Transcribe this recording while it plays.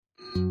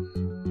Welcome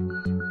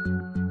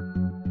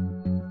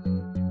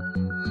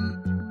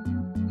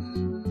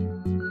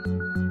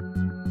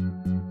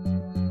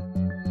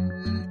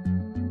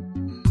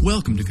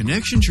to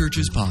Connection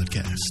Church's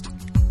podcast.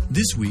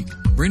 This week,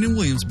 Brandon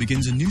Williams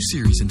begins a new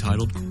series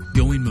entitled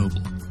Going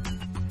Mobile.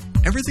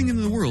 Everything in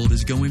the world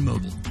is going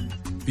mobile.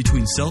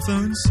 Between cell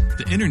phones,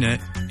 the internet,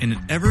 and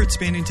an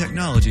ever-expanding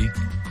technology,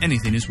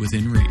 anything is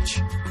within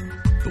reach.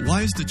 But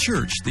why is the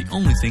church the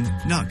only thing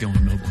not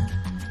going mobile?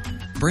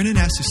 Brandon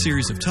asks a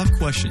series of tough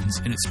questions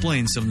and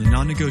explains some of the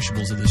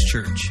non-negotiables of this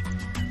church.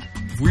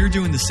 If we are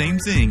doing the same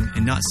thing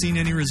and not seeing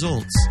any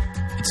results,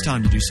 it's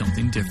time to do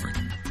something different.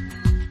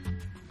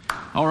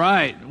 All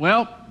right.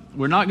 Well,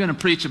 we're not going to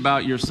preach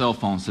about your cell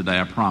phones today,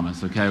 I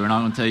promise, okay? We're not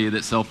going to tell you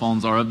that cell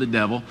phones are of the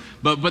devil.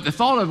 But the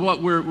thought of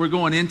what we're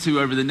going into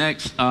over the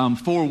next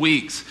 4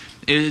 weeks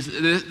is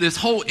this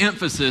whole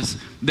emphasis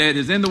that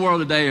is in the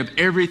world today of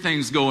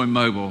everything's going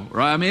mobile,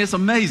 right? I mean, it's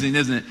amazing,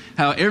 isn't it,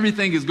 how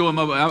everything is going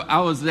mobile. I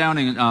was down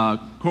in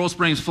Coral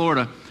Springs,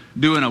 Florida,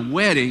 doing a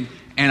wedding,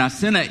 and I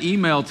sent an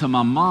email to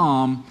my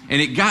mom,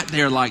 and it got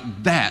there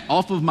like that,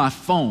 off of my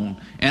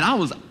phone. And I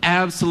was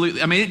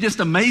absolutely, I mean, it just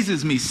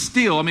amazes me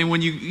still. I mean,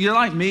 when you're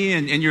like me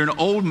and you're an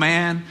old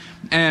man,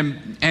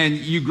 and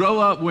you grow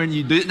up when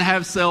you didn't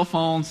have cell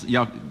phones.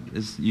 Y'all,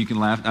 you can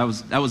laugh.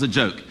 That was a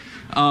joke.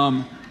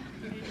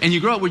 And you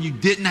grow up where you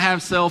didn't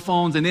have cell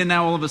phones, and then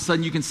now all of a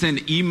sudden you can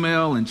send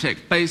able and check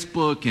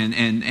Facebook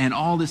and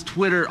all this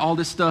Twitter, all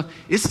this stuff.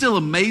 It still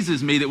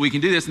amazes me that we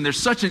can do this, and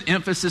there's such an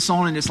emphasis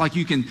on it. It's like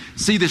you can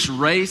see this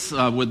race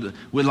with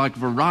like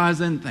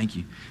Verizon, thank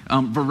you,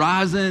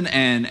 Verizon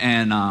and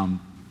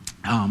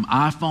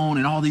iPhone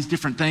and all these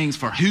different things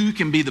for who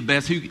can be the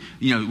best. Who,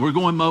 we're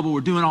going mobile, we're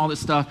doing all this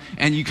stuff,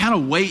 and you kind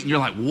of wait, and you're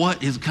like,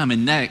 what is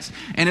coming next?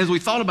 And as we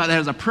thought about that,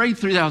 as I prayed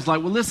through that, I was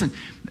like, well, listen,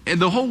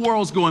 the whole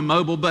world's going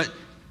mobile, but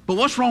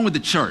what's wrong with the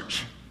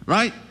church,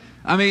 right?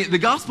 I mean, the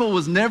gospel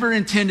was never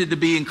intended to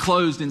be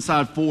enclosed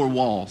inside four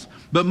walls.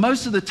 But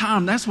most of the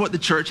time, that's what the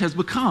church has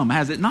become,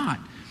 has it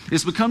not?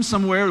 It's become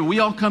somewhere where we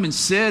all come and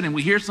sit and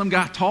we hear some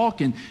guy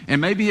talk and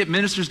maybe it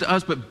ministers to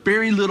us, but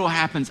very little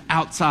happens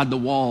outside the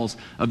walls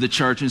of the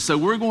church. And so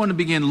we're going to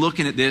begin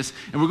looking at this,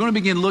 and we're going to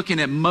begin looking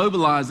at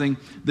mobilizing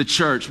the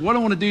church. What I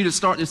want to do to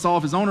start this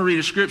off is I want to read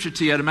a scripture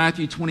to you out of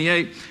Matthew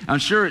 28. I'm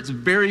sure it's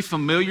very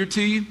familiar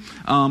to you.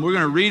 We're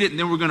going to read it and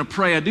then we're going to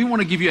pray. I do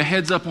want to give you a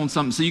heads up on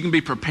something so you can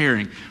be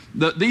preparing.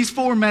 These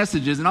four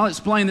messages, and I'll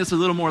explain this a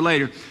little more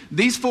later.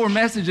 These four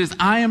messages,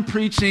 I am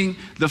preaching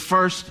the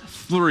first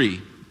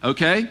three.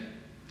 Okay?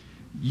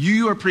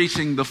 You are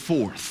preaching the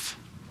fourth.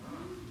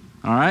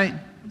 All right?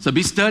 So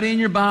be studying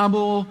your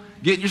Bible,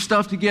 getting your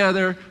stuff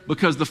together,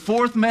 because the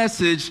fourth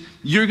message,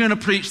 you're going to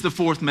preach the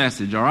fourth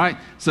message, all right?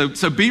 So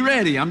be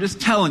ready. I'm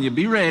just telling you,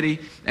 be ready.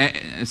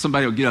 And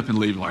somebody will get up and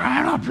leave like,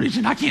 I'm not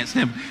preaching. I can't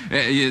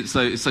stand.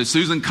 So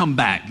Susan, come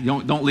back.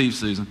 Don't leave,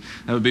 Susan.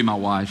 That would be my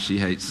wife. She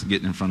hates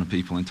getting in front of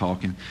people and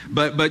talking.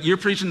 But you're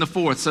preaching the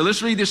fourth. So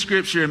let's read this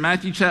scripture in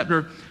Matthew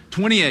chapter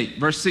 28,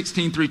 verse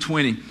 16 through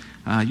 20.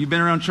 You've been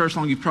around church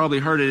long, you've probably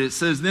heard it. It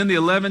says, Then the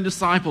 11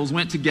 disciples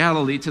went to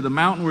Galilee, to the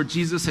mountain where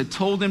Jesus had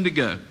told them to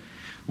go.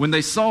 When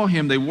they saw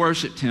him, they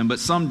worshipped him, but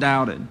some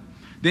doubted.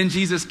 Then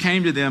Jesus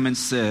came to them and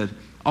said,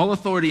 All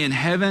authority in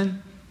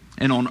heaven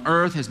and on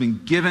earth has been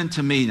given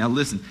to me. Now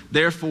listen,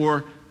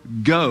 therefore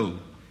go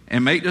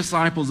and make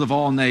disciples of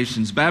all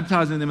nations,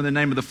 baptizing them in the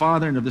name of the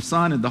Father and of the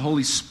Son and of the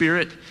Holy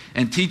Spirit,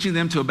 and teaching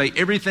them to obey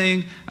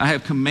everything I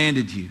have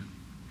commanded you.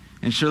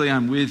 And surely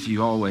I'm with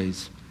you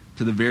always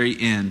to the very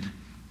end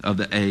of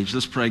the age.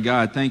 Let's pray.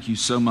 God, thank you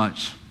so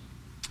much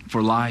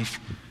for life.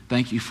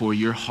 Thank you for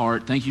your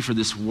heart. Thank you for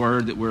this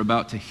word that we're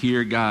about to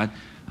hear, God.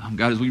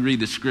 God, as we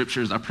read the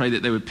scriptures, I pray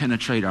that they would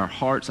penetrate our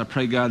hearts. I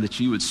pray, God, that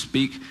you would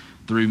speak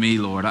through me,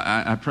 Lord.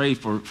 I pray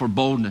for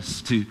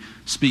boldness to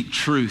speak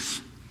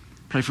truth.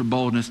 Pray for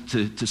boldness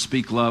to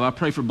speak love. I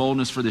pray for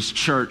boldness for this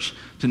church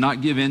to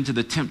not give in to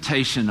the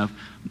temptation of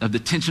the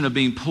tension of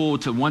being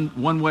pulled to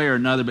one way or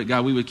another, but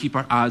God, we would keep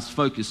our eyes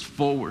focused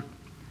forward,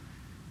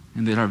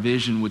 and that our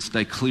vision would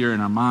stay clear in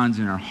our minds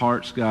and our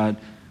hearts. God,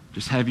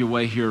 just have your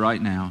way here right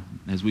now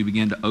as we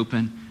begin to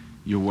open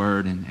your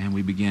word and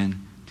we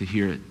begin to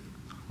hear it.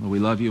 Lord, we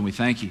love you and we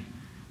thank you.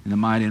 In the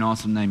mighty and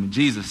awesome name of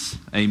Jesus,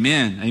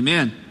 amen.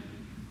 Amen.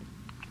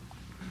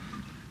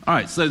 All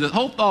right, so the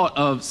whole thought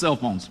of cell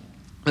phones.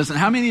 Listen,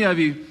 how many of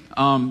you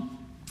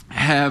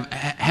have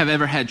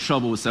ever had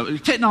trouble with cell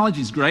phones?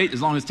 Technology is great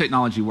as long as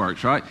technology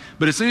works, right?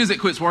 But as soon as it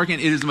quits working,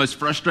 it is the most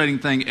frustrating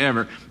thing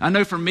ever. I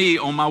know for me,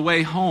 on my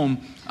way home,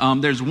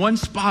 there's one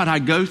spot I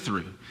go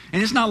through.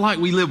 And it's not like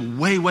we live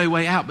way, way,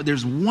 way out, but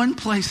there's one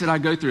place that I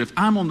go through. If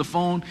I'm on the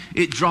phone,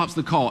 it drops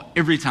the call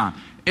every time.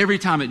 Every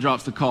time it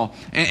drops the call.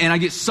 And I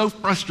get so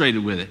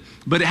frustrated with it.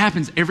 But it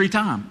happens every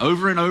time,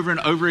 over and over and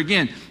over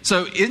again.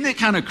 So isn't it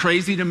kind of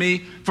crazy to me,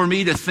 for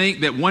me to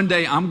think that one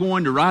day I'm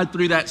going to ride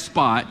through that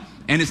spot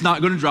and it's not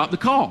going to drop the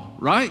call,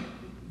 right?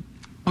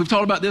 We've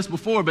talked about this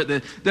before, but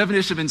the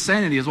definition of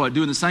insanity is what?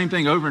 Doing the same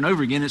thing over and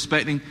over again,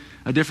 expecting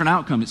a different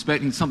outcome,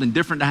 expecting something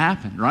different to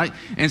happen, right?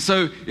 And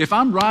so if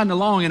I'm riding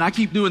along and I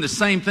keep doing the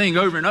same thing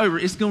over and over,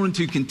 it's going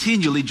to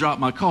continually drop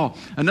my call.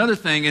 Another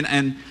thing,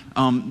 and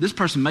this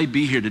person may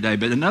be here today,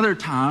 but another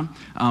time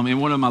in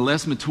one of my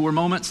less mature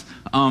moments,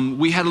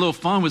 we had a little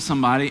fun with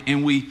somebody,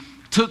 and we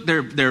took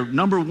their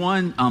number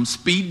one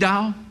speed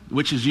dial,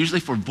 which is usually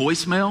for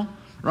voicemail,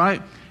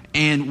 right?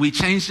 And we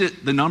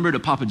changed the number to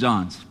Papa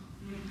John's.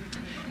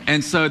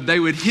 And so they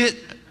would hit.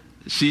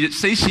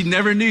 She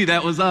never knew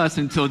that was us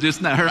until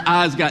just now. Her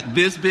eyes got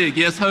this big.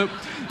 Yes, Hope,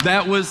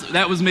 that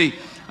was me.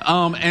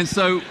 And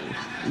so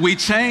we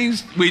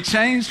changed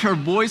her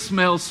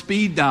voicemail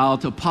speed dial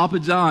to Papa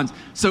John's.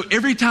 So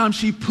every time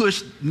she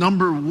pushed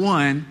number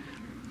 1,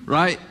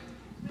 right?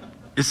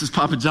 This is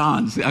Papa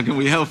John's. How can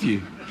we help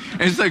you?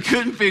 And so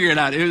couldn't figure it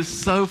out. It was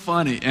so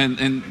funny.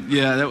 And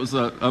yeah, that was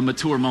a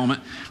mature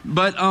moment.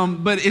 But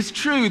it's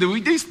true that we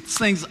do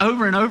things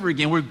over and over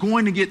again. We're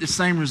going to get the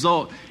same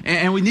result.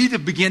 And we need to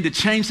begin to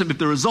change something. If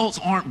the results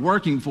aren't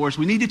working for us,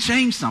 we need to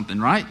change something,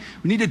 right?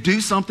 We need to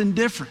do something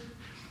different.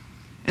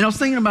 And I was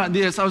thinking about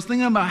this. I was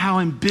thinking about how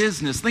in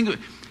business,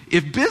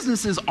 if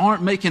businesses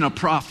aren't making a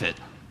profit,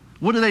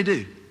 what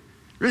do?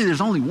 Really, there's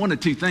only one of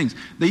two things.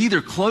 They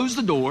either close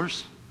the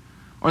doors,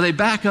 or they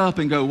back up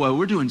and go, well,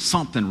 we're doing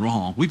something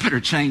wrong. We better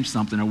change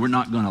something or we're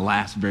not going to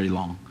last very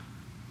long.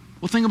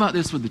 Well, think about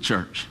this with the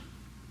church.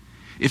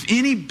 If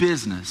any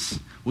business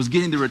was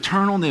getting the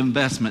return on the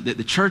investment that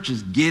the church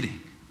is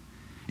getting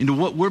into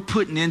what we're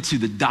putting into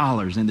the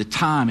dollars and the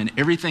time and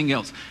everything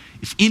else,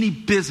 if any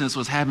business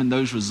was having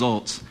those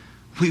results,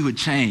 we would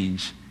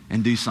change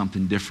and do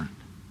something different,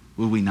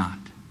 would we not?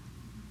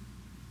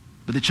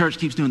 But the church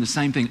keeps doing the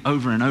same thing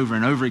over and over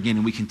and over again,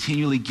 and we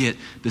continually get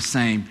the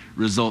same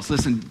results.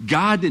 Listen,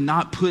 God did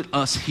not put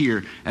us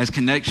here as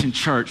Connection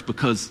Church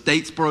because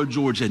Statesboro,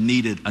 Georgia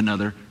needed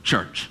another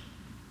church.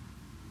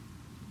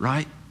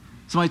 Right?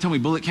 Somebody told me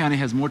Bullitt County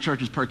has more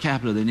churches per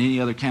capita than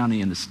any other county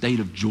in the state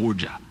of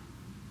Georgia. I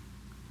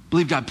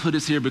believe God put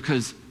us here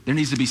because there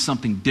needs to be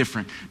something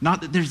different.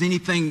 Not that there's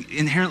anything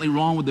inherently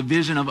wrong with the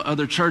vision of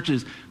other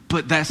churches,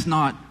 but that's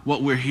not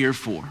what we're here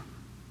for.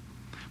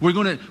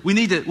 We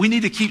need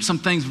to keep some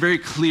things very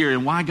clear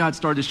and why God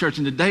started this church.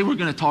 And today we're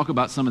going to talk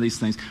about some of these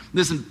things.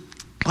 Listen,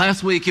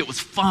 last week it was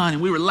fun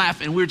and we were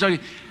laughing and we were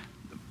joking.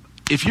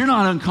 If you're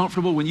not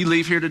uncomfortable when you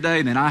leave here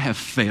today, then I have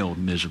failed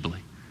miserably.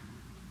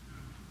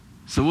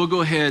 So we'll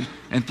go ahead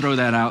and throw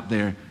that out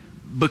there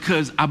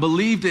because I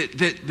believe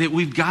that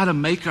we've got to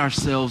make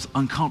ourselves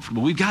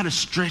uncomfortable. We've got to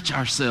stretch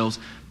ourselves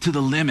to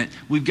the limit.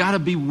 We've got to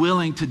be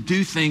willing to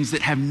do things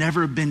that have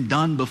never been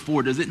done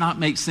before. Does it not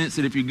make sense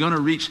that if you're going to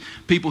reach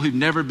people who've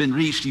never been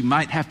reached, you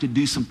might have to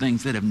do some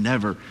things that have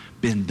never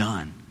been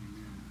done?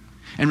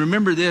 And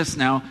remember this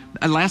now,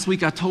 last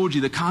week I told you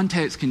the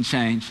context can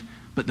change,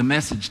 but the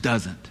message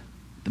doesn't.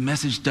 The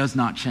message does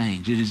not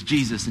change. It is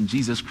Jesus and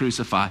Jesus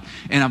crucified.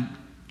 And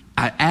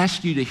I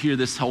asked you to hear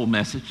this whole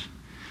message.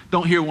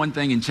 Don't hear one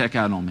thing and check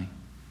out on me,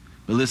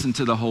 but listen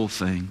to the whole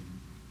thing.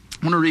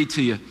 I want to read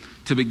to you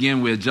to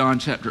begin with John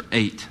chapter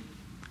 8.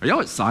 Are y'all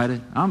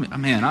excited?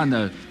 Man, I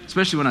know,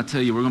 especially when I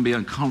tell you we're going to be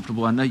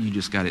uncomfortable. I know you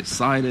just got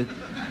excited.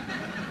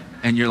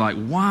 And you're like,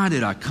 why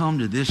did I come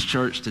to this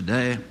church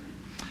today?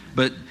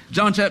 But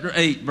John chapter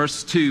 8,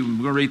 verse 2, we're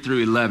going to read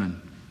through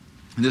 11.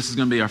 And this is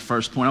going to be our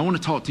first point. I want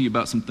to talk to you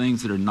about some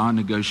things that are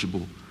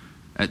non-negotiable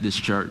at this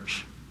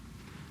church.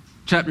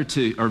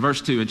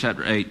 Verse 2 in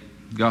chapter 8.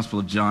 The Gospel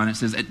of John, it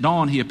says, at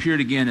dawn he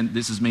appeared again, and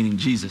this is meaning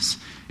Jesus,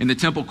 in the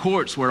temple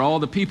courts where all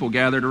the people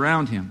gathered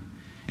around him.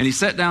 And he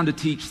sat down to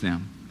teach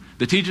them.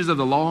 The teachers of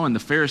the law and the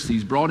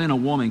Pharisees brought in a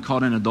woman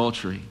caught in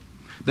adultery.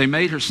 They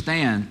made her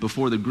stand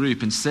before the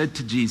group and said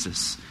to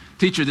Jesus,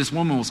 Teacher, this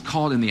woman was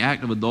caught in the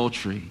act of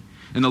adultery.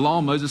 In the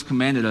law, Moses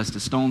commanded us to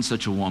stone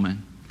such a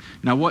woman.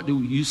 Now what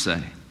do you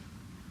say?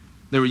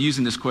 They were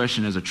using this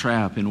question as a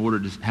trap in order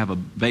to have a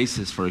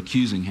basis for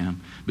accusing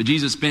him. But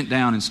Jesus bent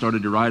down and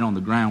started to write on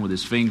the ground with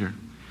his finger.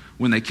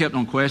 When they kept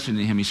on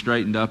questioning him, he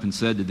straightened up and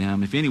said to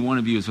them, If any one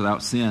of you is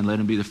without sin, let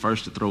him be the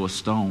first to throw a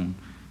stone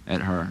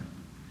at her.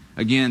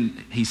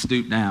 Again, he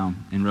stooped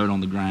down and wrote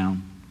on the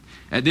ground.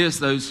 At this,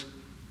 those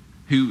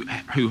who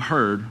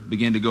heard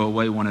began to go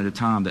away one at a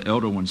time, the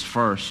elder ones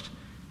first,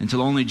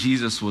 until only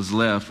Jesus was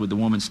left with the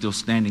woman still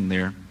standing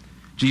there.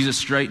 Jesus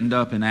straightened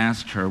up and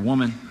asked her,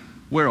 Woman,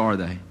 where are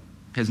they?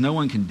 Has no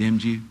one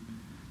condemned you?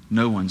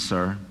 No one,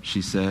 sir,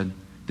 she said.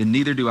 Then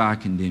neither do I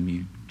condemn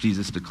you,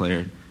 Jesus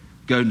declared.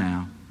 Go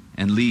now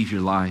and leave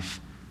your life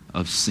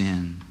of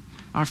sin.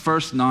 Our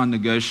first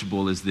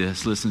non-negotiable is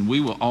this. Listen,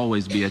 we will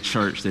always be a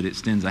church that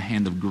extends a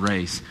hand of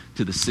grace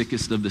to the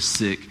sickest of the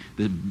sick,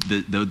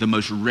 the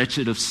most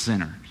wretched of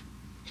sinners.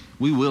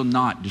 We will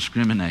not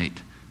discriminate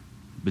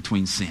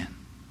between sin.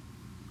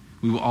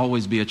 We will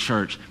always be a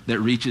church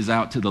that reaches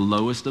out to the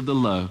lowest of the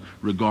low,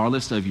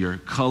 regardless of your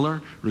color,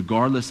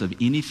 regardless of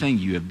anything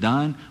you have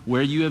done,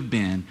 where you have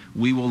been.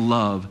 We will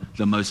love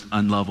the most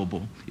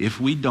unlovable. If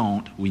we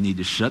don't, we need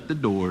to shut the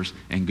doors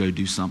and go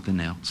do something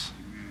else.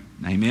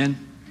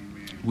 Amen?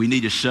 we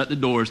need to shut the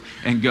doors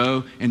and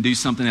go and do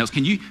something else.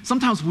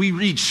 Sometimes we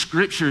read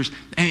scriptures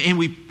and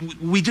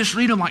we just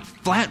read them like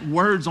flat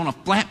words on a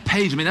flat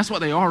page. I mean, that's what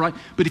they are, right?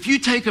 But if you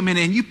take a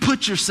minute and you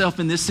put yourself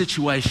in this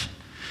situation,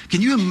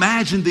 can you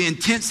imagine the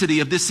intensity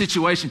of this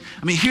situation?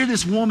 I mean, here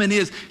this woman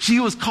is. She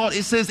was caught,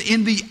 it says,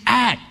 in the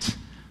act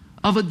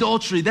of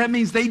adultery. That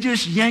means they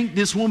just yanked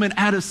this woman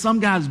out of some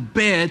guy's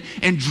bed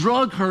and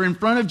drug her in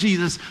front of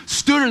Jesus,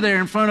 stood her there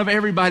in front of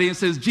everybody and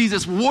says,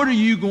 Jesus, what are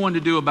you going to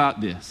do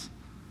about this?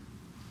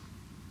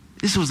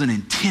 This was an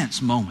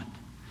intense moment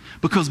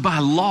because by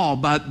law,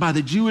 by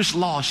the Jewish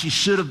law, she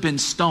should have been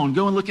stoned.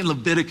 Go and look in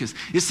Leviticus.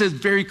 It says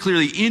very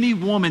clearly, any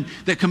woman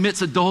that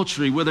commits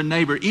adultery with her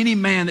neighbor, any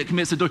man that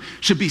commits adultery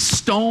should be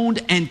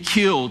stoned and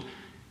killed.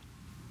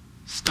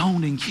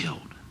 Stoned and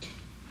killed.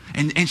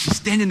 And she's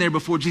standing there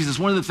before Jesus.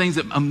 One of the things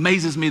that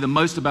amazes me the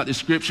most about this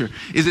scripture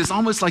is it's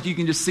almost like you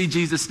can just see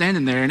Jesus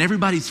standing there and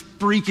everybody's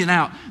freaking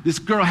out. This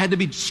girl had to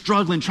be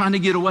struggling, trying to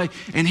get away.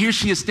 And here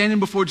she is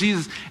standing before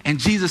Jesus and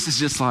Jesus is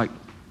just like,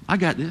 I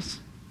got this.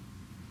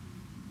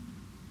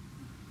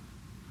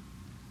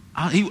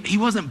 He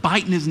wasn't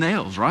biting his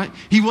nails, right?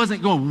 He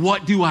wasn't going,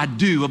 what do I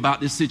do about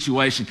this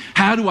situation?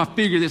 How do I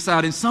figure this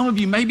out? And some of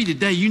you, maybe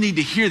today, you need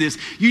to hear this.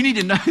 You need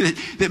to know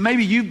that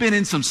maybe you've been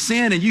in some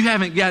sin and you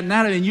haven't gotten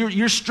out of it and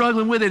you're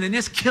struggling with it and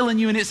it's killing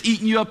you and it's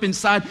eating you up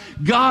inside.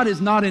 God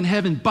is not in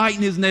heaven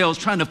biting his nails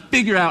trying to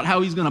figure out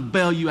how he's going to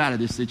bail you out of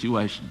this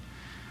situation.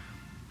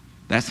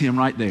 That's him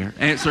right there.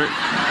 Answer.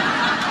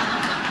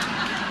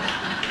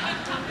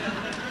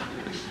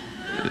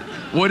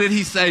 What did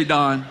he say,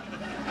 Don?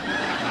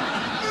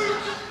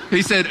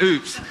 He said,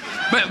 oops.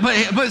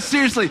 But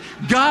seriously,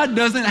 God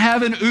doesn't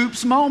have an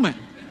oops moment.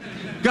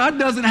 God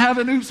doesn't have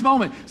an oops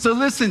moment. So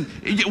listen,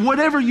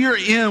 whatever you're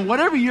in,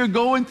 whatever you're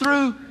going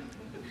through,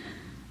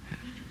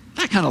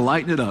 that kind of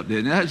lightened it up,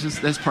 didn't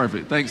it? That's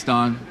perfect. Thanks,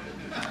 Don.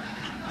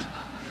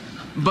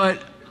 But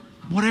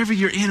whatever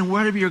you're in and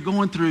whatever you're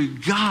going through,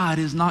 God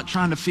is not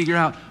trying to figure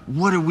out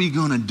what are we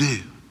going to do.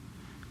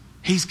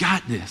 He's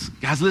got this.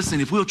 Guys,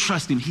 listen, if we'll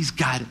trust him, he's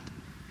got it.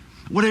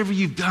 Whatever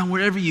you've done,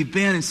 wherever you've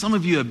been, and some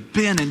of you have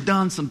been and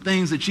done some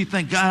things that you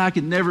think, God, I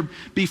could never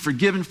be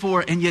forgiven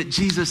for, and yet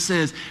Jesus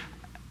says,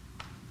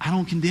 I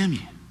don't condemn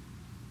you.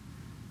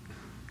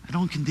 I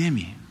don't condemn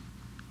you.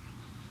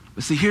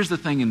 But see, here's the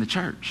thing in the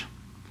church.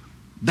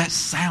 That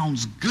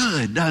sounds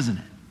good, doesn't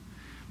it?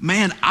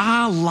 Man,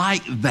 I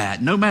like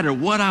that. No matter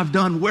what I've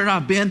done, where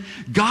I've been,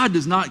 God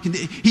does not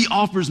condemn. He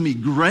offers me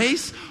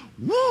grace.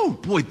 Woo,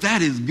 boy,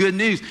 that is good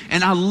news.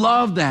 And I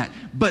love that.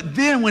 But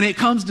then when it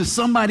comes to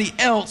somebody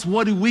else,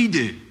 what do? We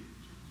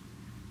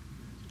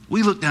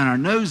look down our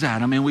nose at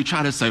them and we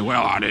try to say,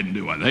 well, I didn't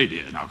do what they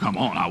did. Now, come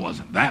on, I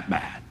wasn't that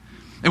bad.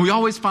 And we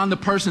always find the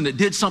person that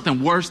did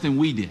something worse than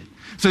we did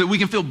so that we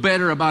can feel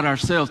better about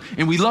ourselves.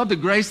 And we love the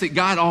grace that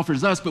God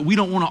offers us, but we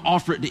don't want to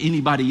offer it to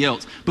anybody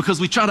else because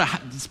we try to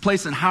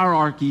place a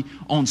hierarchy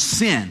on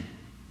sin.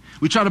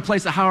 We try to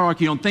place a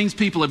hierarchy on things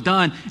people have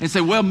done and say,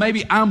 well,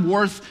 maybe I'm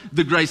worth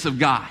the grace of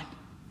God.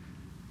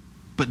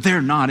 But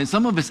they're not. And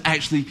some of us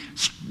actually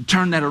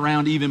turn that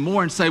around even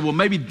more and say, well,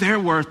 maybe they're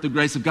worth the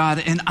grace of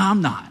God and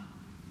I'm not.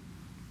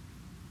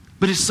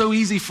 But it's so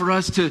easy for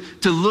us to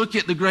look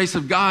at the grace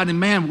of God and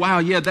man, wow,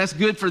 yeah, that's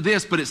good for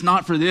this, but it's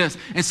not for this.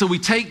 And so we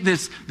take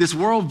this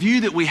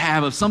worldview that we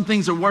have of some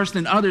things are worse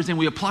than others and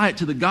we apply it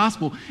to the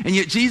gospel. And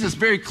yet Jesus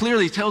very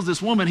clearly tells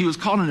this woman who was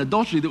caught in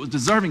adultery that was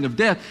deserving of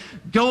death,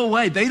 go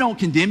away, they don't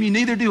condemn you,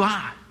 neither do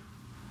I.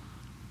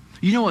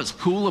 You know what's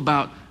cool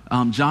about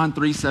John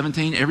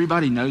 3:17?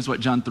 Everybody knows what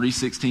John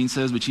 3:16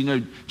 says, but you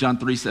know John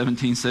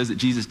 3:17 says that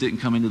Jesus didn't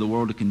come into the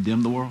world to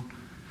condemn the world.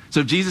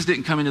 So if Jesus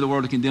didn't come into the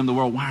world to condemn the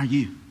world, why are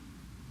you?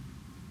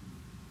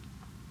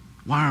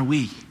 Why are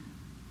we?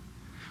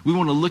 We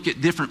want to look at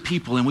different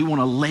people and we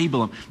want to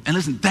label them. And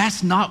listen,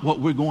 that's not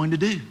what we're going to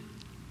do.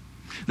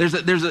 There's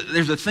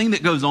a thing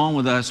that goes on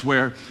with us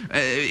where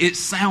it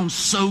sounds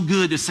so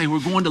good to say we're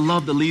going to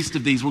love the least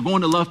of these. We're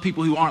going to love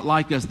people who aren't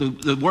like us,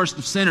 the worst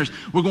of sinners.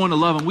 We're going to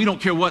love them. We don't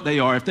care what they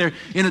are. If they're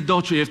in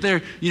adultery, if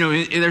they're,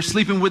 they're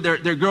sleeping with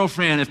their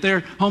girlfriend, if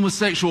they're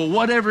homosexual,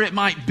 whatever it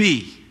might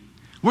be,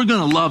 we're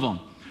going to love them.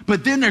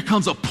 But then there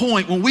comes a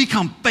point when we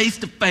come face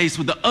to face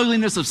with the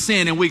ugliness of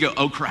sin and we go,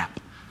 oh crap,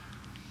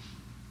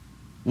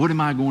 what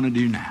am I going to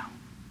do now?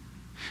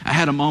 I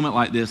had a moment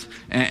like this,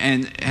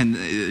 and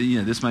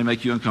this may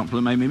make you uncomfortable.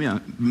 It made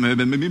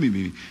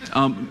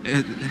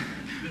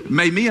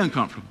me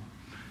uncomfortable.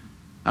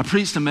 I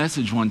preached a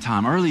message one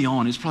time early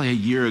on, it's probably a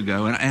year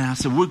ago, and I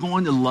said, we're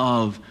going to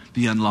love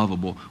the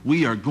unlovable.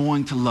 We are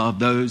going to love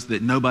those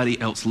that nobody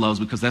else loves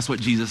because that's what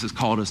Jesus has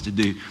called us to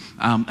do.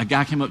 A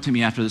guy came up to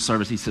me after the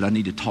service. He said, I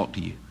need to talk to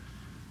you.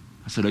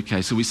 I said,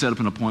 okay. So we set up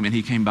an appointment.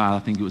 He came by, I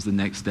think it was the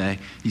next day.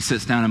 He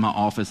sits down in my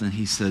office and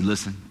he said,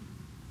 listen,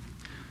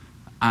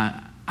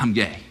 I'm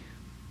gay.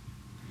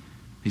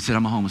 He said,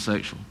 I'm a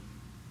homosexual.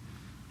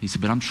 He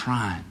said, but I'm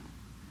trying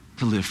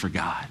to live for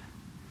God.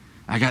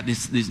 I got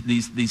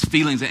these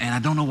feelings and I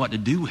don't know what to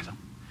do with them.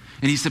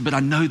 And he said, but I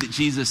know that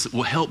Jesus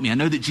will help me. I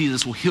know that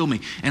Jesus will heal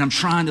me. And I'm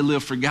trying to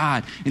live for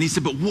God. And he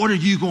said, but what are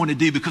you going to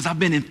do? Because I've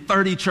been in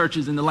 30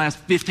 churches in the last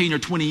 15 or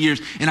 20 years.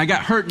 And I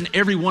got hurt in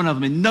every one of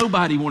them. And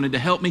nobody wanted to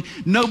help me.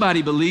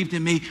 Nobody believed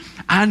in me.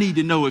 I need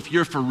to know if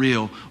you're for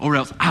real, or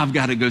else I've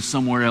got to go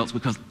somewhere else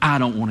because I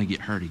don't want to get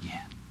hurt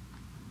again.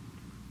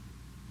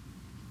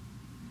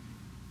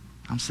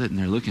 I'm sitting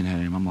there looking at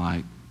him. I'm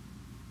like,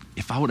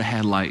 if I would have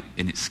had like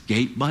an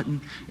escape button,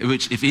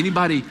 which if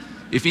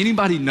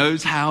anybody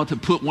knows how to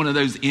put one of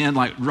those in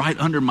like right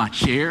under my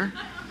chair,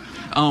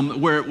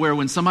 where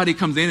when somebody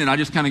comes in and I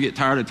just kind of get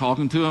tired of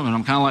talking to them and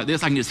I'm kind of like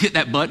this, I can just hit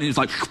that button and it's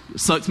like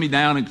sucks me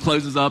down and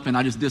closes up and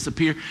I just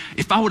disappear.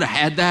 If I would have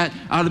had that,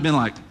 I would have been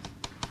like,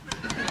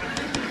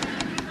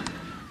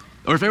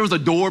 or if there was a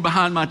door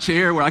behind my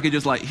chair where I could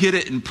just like hit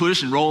it and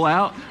push and roll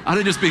out, I'd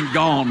have just been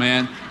gone,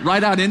 man.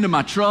 Right out into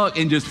my truck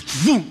and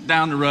just whoop,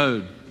 down the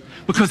road.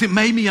 Because it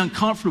made me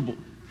uncomfortable.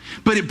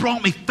 But it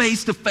brought me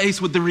face to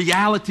face with the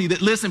reality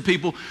that, listen,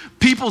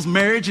 people's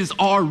marriages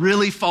are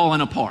really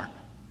falling apart.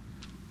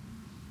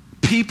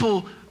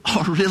 People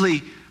are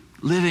really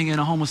living in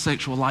a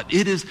homosexual life.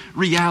 It is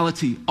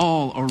reality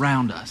all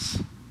around us.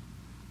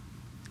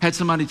 Had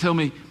somebody tell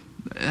me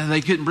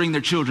they couldn't bring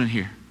their children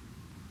here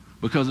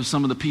because of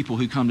some of the people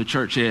who come to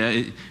church.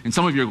 And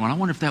some of you are going, I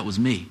wonder if that was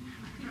me.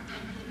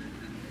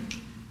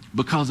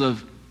 Because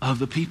of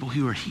the people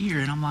who are here.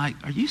 And I'm like,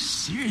 are you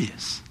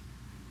serious?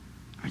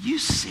 Are you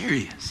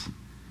serious?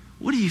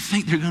 What do you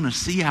think they're going to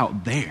see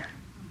out there?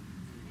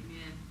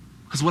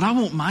 Because what I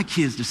want my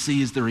kids to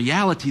see is the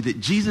reality that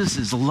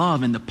Jesus'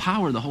 love and the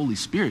power of the Holy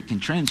Spirit can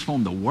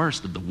transform the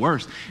worst of the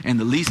worst and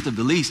the least of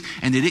the least,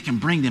 and that it can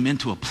bring them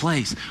into a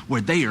place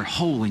where they are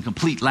whole and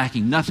complete,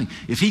 lacking nothing.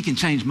 If he can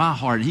change my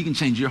heart, and he can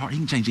change your heart, he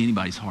can change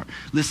anybody's heart.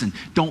 Listen,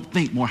 don't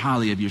think more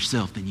highly of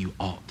yourself than you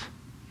ought.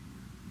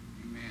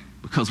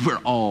 Because we're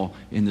all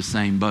in the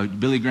same boat.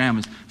 Billy Graham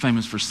is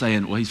famous for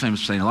saying, well, he's famous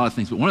for saying a lot of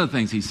things, but one of the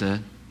things he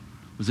said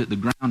was that the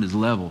ground is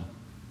level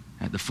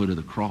at the foot of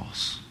the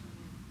cross.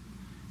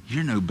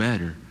 You're no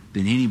better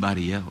than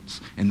anybody else.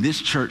 And this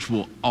church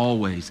will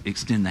always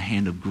extend the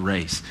hand of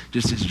grace,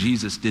 just as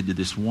Jesus did to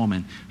this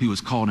woman who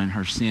was caught in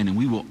her sin. And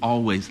we will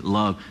always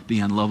love the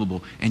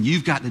unlovable. And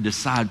you've got to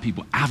decide,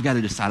 people, I've got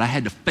to decide. I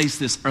had to face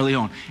this early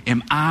on.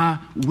 Am I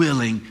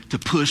willing to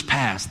push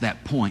past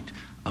that point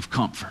of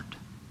comfort?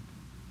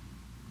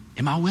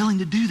 Am I willing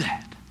to do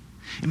that?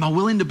 Am I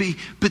willing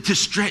to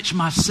stretch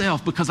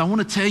myself? Because I want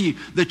to tell you,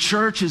 the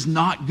church is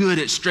not good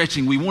at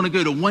stretching. We want to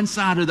go to one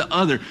side or the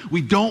other.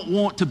 We don't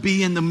want to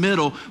be in the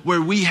middle where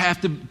we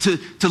have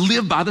to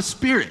live by the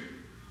Spirit.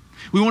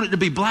 We want it to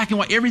be black and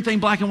white, everything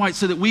black and white,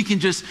 so that we can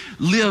just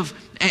live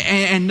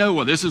and know,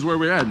 well, this is where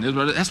we're at.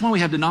 That's why we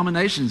have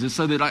denominations, is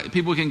so that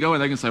people can go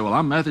and they can say, well,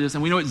 I'm Methodist,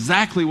 and we know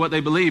exactly what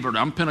they believe, or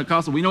I'm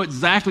Pentecostal. We know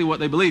exactly what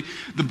they believe.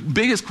 The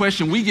biggest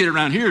question we get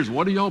around here is,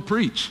 what do y'all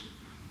preach?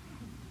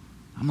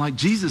 I'm like,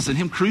 Jesus and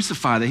him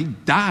crucified, he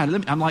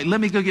died. I'm like,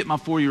 let me go get my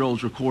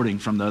 4-year-old's recording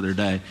from the other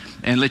day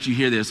and let you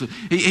hear this. So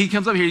he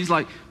comes up here, he's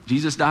like,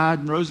 Jesus died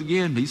and rose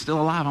again. He's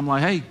still alive. I'm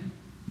like, hey,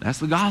 that's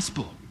the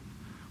gospel.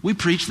 We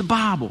preach the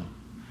Bible.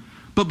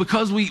 But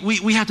because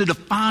we have to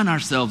define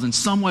ourselves in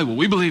some way, well,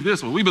 we believe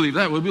this, well, we believe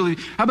that,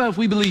 how about if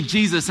we believe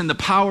Jesus and the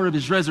power of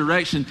his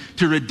resurrection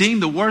to redeem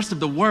the worst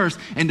of the worst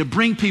and to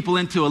bring people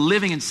into a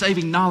living and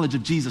saving knowledge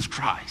of Jesus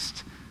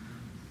Christ?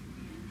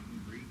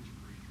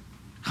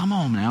 Come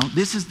on now,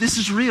 this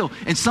is real.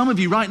 And some of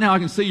you right now, I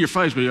can see your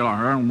face, but you're like,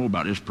 I don't know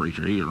about this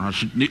preacher either.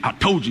 I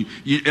told you,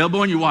 you're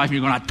elbowing your wife and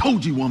you're going, I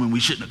told you, woman,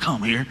 we shouldn't have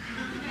come here.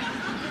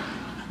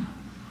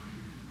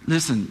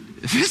 Listen,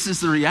 this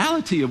is the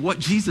reality of what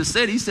Jesus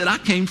said. He said, I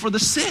came for the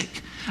sick.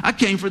 I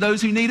came for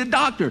those who need a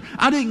doctor.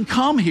 I didn't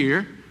come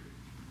here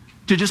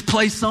to just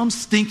play some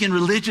stinking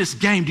religious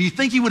game. Do you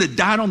think he would have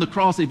died on the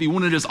cross if he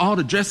wanted us all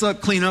to dress up,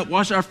 clean up,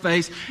 wash our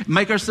face,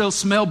 make ourselves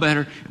smell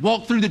better,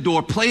 walk through the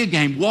door, play a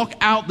game, walk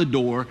out the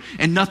door,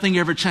 and nothing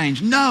ever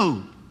changed?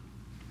 No.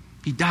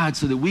 He died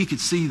so that we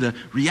could see the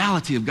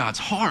reality of God's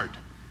heart,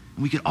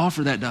 and we could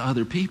offer that to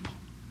other people.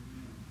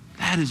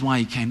 That is why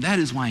he came. That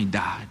is why he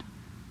died.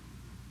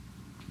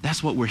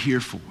 That's what we're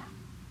here for.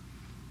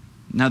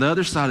 Now, the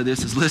other side of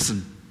this is,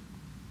 listen,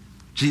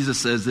 Jesus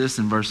says this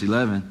in verse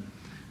 11.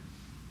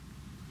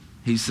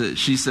 She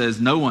says,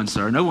 no one,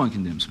 sir, no one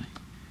condemns me.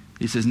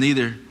 He says,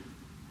 neither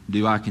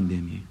do I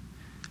condemn you.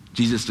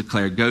 Jesus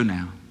declared, go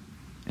now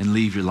and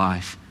leave your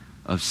life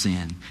of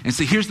sin. And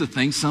see, here's the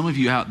thing. Some of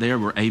you out there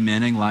were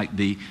amening like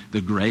the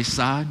grace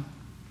side.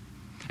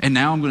 And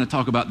now I'm going to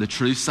talk about the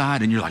truth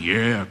side. And you're like,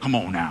 yeah, come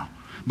on now.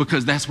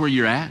 Because that's where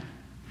you're at.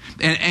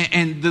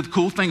 And the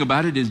cool thing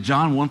about it is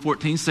John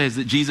 1:14 says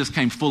that Jesus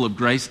came full of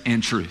grace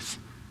and truth.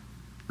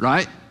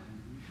 Right?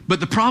 But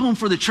the problem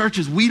for the church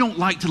is we don't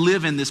like to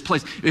live in this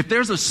place. If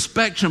there's a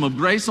spectrum of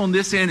grace on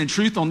this end and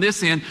truth on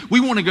this end, we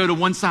want to go to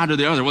one side or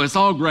the other. Well, it's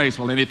all grace.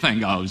 Well,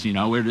 anything goes,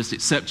 we'll just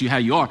accept you how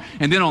you are.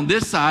 And then on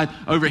this side,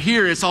 over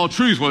here, it's all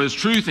truth. Well, it's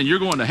truth and you're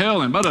going to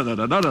hell and blah.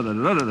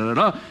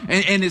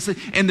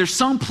 And there's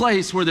some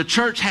place where the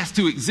church has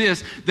to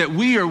exist that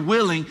we are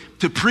willing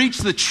to preach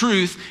the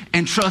truth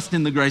and trust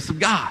in the grace of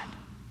God.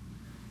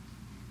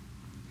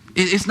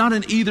 It's not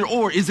an either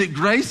or. Is it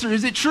grace or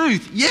is it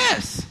truth?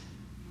 Yes.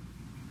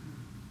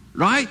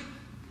 Right?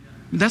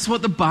 That's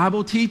what the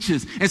Bible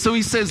teaches. And so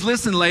he says,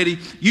 listen, lady,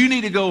 you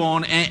need to go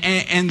on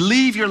and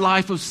leave your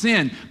life of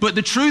sin. But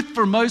the truth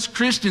for most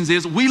Christians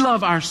is we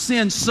love our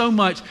sin so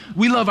much,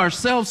 we love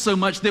ourselves so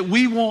much that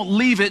we won't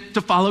leave it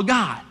to follow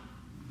God.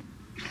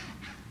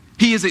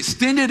 He has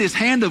extended his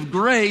hand of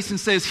grace and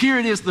says, here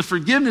it is, the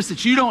forgiveness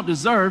that you don't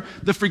deserve,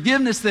 the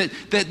forgiveness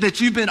that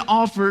you've been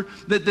offered,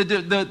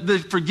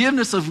 the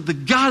forgiveness of the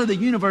God of the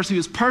universe who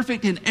is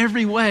perfect in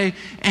every way,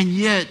 and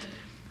yet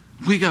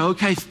we go,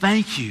 okay,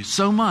 thank you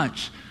so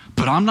much,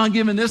 but I'm not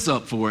giving this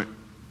up for it.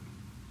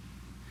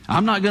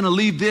 I'm not going to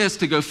leave this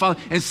to go follow.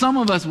 And some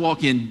of us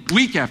walk in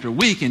week after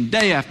week and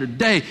day after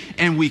day,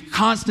 and we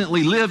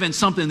constantly live in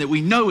something that we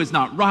know is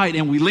not right,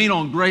 and we lean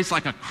on grace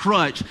like a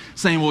crutch,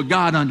 saying, well,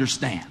 God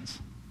understands.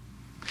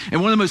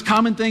 And one of the most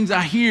common things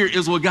I hear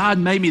is, well, God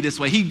made me this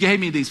way. He gave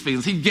me these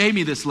feelings. He gave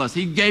me this lust.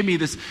 He gave me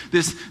this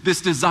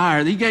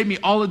desire. He gave me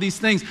all of these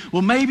things.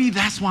 Well, maybe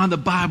that's why the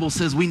Bible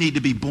says we need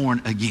to be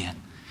born again.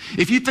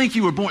 If you think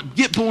you were born,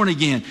 get born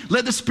again.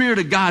 Let the Spirit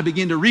of God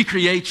begin to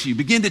recreate you,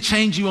 begin to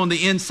change you on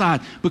the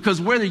inside. Because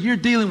whether you're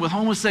dealing with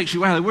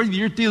homosexuality, whether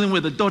you're dealing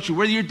with adultery,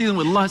 whether you're dealing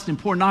with lust and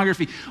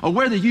pornography, or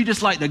whether you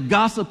just like to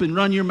gossip and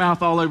run your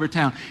mouth all over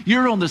town,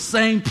 you're on the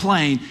same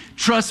plane.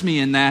 Trust me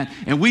in that.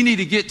 And we need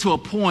to get to a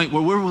point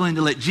where we're willing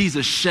to let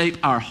Jesus shape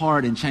our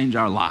heart and change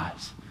our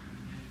lives.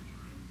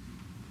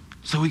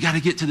 So we got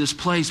to get to this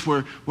place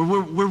where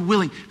we're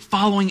willing.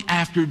 Following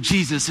after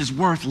Jesus is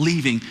worth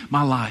leaving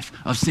my life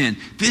of sin.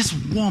 This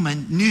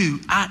woman knew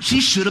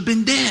she should have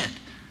been dead.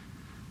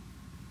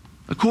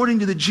 According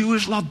to the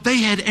Jewish law, they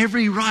had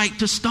every right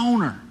to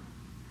stone her.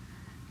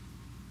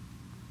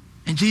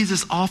 And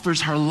Jesus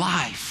offers her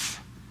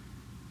life.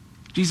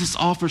 Jesus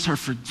offers her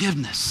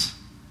forgiveness.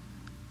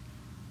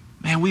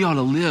 Man, we ought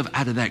to live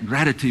out of that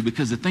gratitude,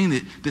 because the thing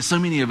that so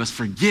many of us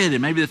forget,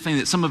 and maybe the thing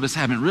that some of us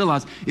haven't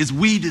realized, is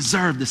we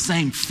deserve the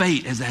same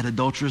fate as that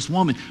adulterous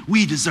woman.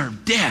 We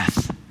deserve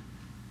death.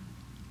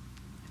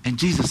 And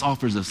Jesus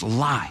offers us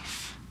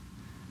life.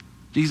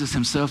 Jesus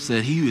himself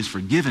said, he who is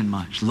forgiven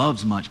much,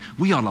 loves much.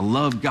 We ought to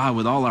love God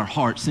with all our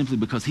heart simply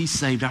because he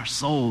saved our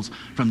souls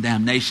from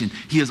damnation.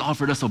 He has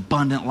offered us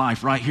abundant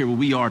life right here where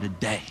we are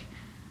today.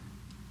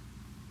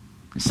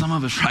 And some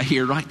of us right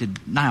here, right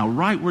now,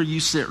 right where you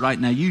sit right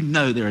now, you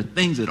know there are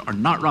things that are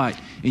not right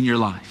in your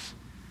life.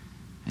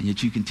 And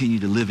yet you continue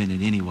to live in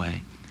it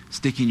anyway,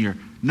 sticking your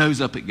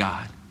nose up at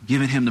God,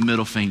 giving him the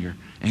middle finger,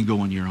 and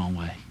going your own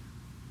way.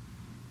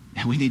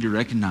 And we need to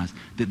recognize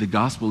that the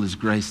gospel is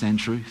grace and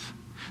truth.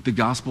 The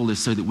gospel is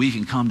so that we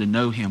can come to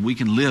know him. We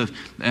can live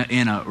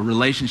in a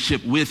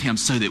relationship with him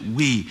so that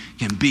we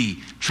can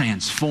be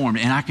transformed.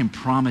 And I can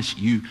promise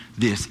you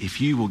this, if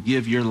you will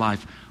give your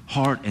life,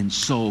 heart and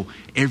soul,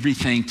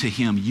 everything to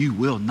him, you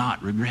will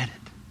not regret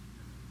it.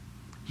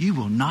 You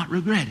will not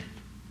regret it.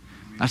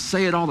 I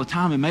say it all the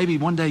time, and maybe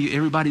one day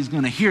everybody's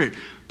going to hear it,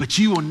 but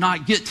you will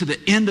not get to the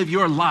end of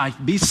your life,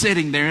 be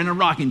sitting there in a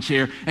rocking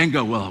chair and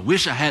go, well, I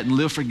wish I hadn't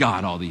lived for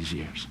God all these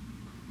years.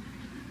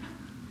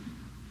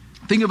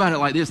 Think about it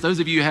like this. Those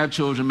of you who have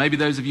children, maybe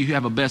those of you who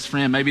have a best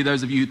friend, maybe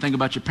those of you who think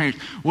about your parents,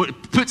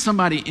 put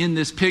somebody in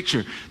this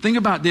picture. Think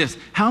about this.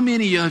 How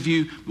many of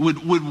you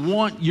would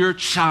want your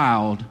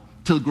child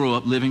to grow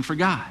up living for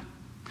God?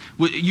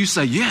 You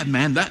say, yeah,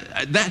 man,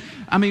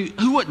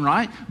 who wouldn't,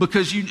 right? But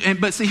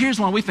see, here's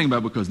why we think about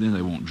it, because then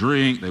they won't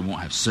drink, they won't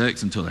have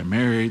sex until they're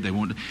married,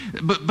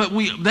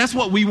 that's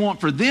what we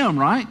want for them,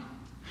 right?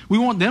 We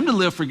want them to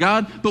live for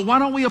God, but why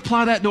don't we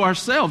apply that to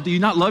ourselves? Do you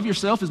not love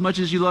yourself as much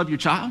as you love your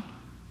child?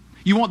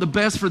 You want the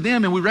best for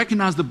them, and we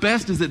recognize the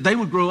best is that they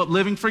would grow up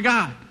living for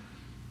God.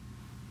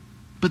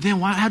 But then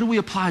how do we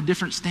apply a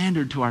different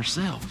standard to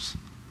ourselves?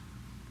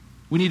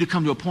 We need to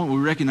come to a point where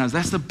we recognize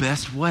that's the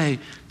best way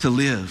to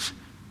live.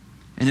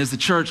 And as the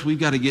church, we've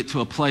got to get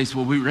to a place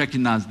where we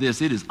recognize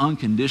this. It is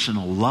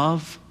unconditional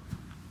love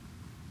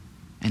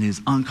and it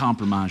is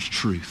uncompromised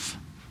truth.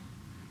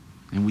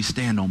 And we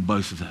stand on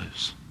both of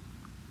those.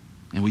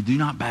 And we do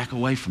not back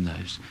away from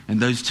those. And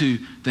those two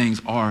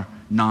things are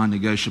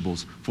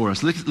non-negotiables for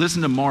us.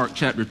 Listen to Mark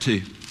chapter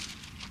 2.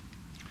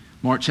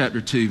 Mark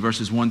chapter 2,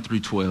 verses 1 through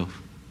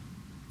 12.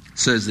 It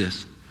says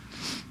this.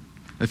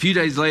 A few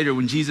days later,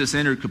 when Jesus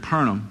entered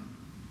Capernaum,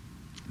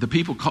 the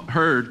people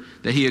heard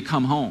that he had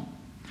come home.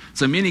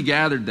 So many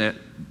gathered that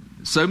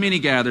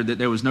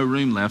there was no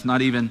room left,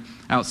 not even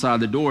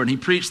outside the door, and he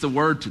preached the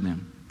word to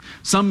them.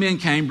 Some men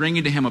came,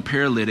 bringing to him a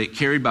paralytic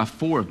carried by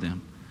 4 of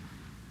them.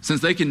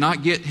 Since they could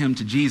not get him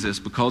to Jesus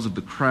because of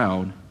the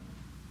crowd,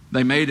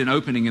 they made an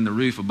opening in the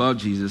roof above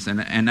Jesus,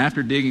 and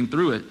after digging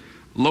through it,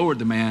 lowered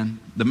the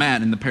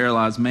mat and the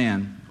paralyzed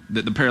man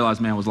that the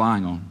paralyzed man was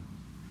lying on.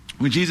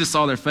 When Jesus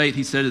saw their faith,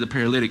 he said to the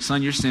paralytic,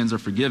 "Son, your sins are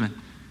forgiven."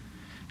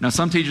 Now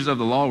some teachers of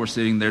the law were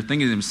sitting there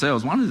thinking to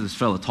themselves, "Why does this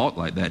fellow talk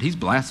like that? He's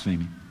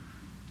blaspheming.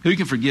 Who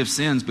can forgive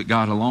sins but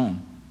God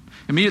alone?"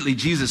 Immediately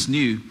Jesus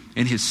knew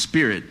in his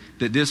spirit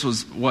that this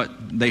was what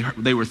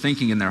they were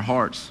thinking in their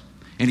hearts.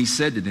 And he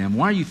said to them,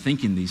 "Why are you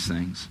thinking these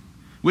things?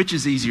 Which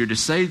is easier, to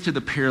say to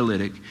the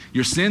paralytic,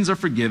 'Your sins are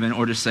forgiven,'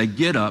 or to say,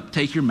 'Get up,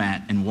 take your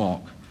mat, and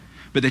walk'?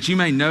 But that you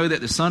may know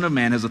that the Son of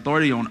Man has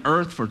authority on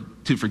earth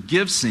to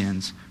forgive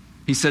sins,"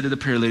 he said to the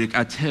paralytic,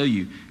 "I tell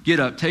you, get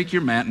up, take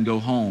your mat, and go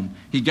home."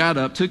 He got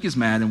up, took his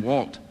mat, and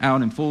walked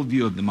out in full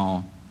view of them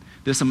all.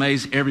 This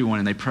amazed everyone,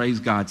 and they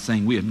praised God,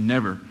 saying, "We have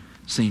never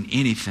seen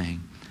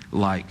anything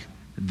like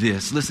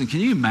this." Listen, can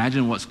you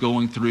imagine what's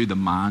going through the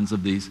minds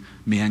of these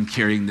men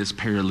carrying this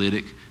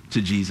paralytic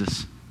to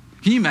Jesus?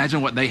 Can you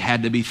imagine what they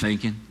had to be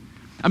thinking?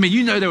 I mean,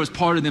 you know, there was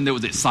part of them that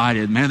was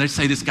excited. Man, they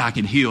say this guy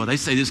can heal. They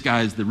say this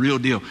guy is the real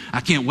deal.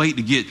 I can't wait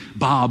to get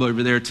Bob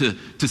over there to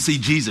see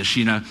Jesus,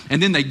 you know.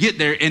 And then they get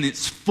there and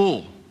it's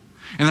full.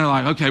 And they're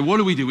like, okay, what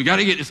do? We got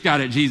to get this guy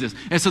to Jesus.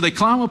 And so they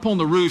climb up on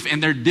the roof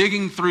and they're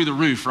digging through the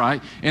roof,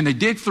 right? And they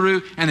dig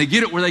through and they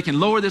get it where they can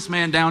lower this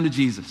man down to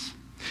Jesus.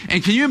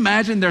 And can you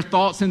imagine their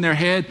thoughts in their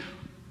head?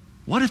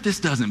 What if this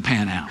doesn't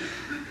pan out?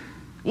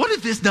 What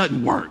if this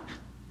doesn't work?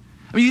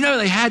 I mean, you know,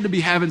 they had to be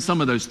having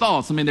some of those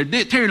thoughts. I mean,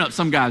 they're tearing up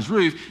some guy's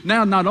roof.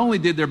 Now, not only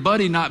did their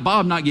buddy,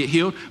 Bob, not get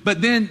healed,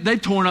 but then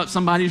they've torn up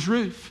somebody's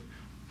roof.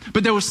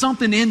 But there was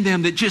something in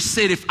them that just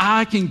said, if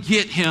I can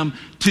get him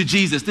to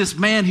Jesus, this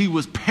man who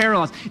was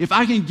paralyzed, if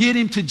I can get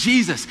him to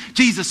Jesus,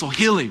 Jesus will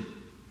heal him.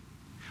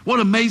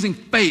 What amazing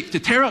faith to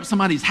tear up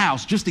somebody's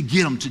house just to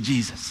get them to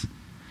Jesus.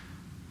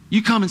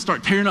 You come and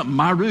start tearing up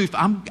my roof,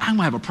 I'm going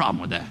to have a problem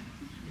with that.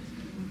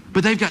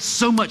 But they've got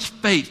so much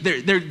faith.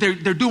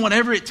 They're doing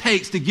whatever it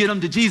takes to get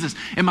them to Jesus.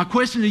 And my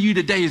question to you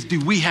today is, do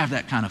we have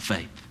that kind of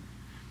faith?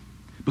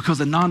 Because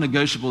the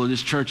non-negotiable of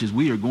this church is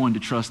we are going to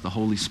trust the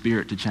Holy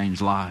Spirit to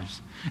change lives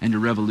and to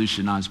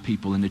revolutionize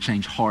people and to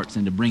change hearts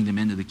and to bring them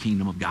into the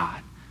kingdom of God.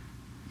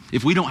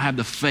 If we don't have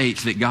the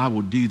faith that God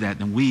will do that,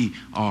 then we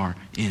are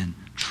in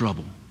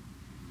trouble.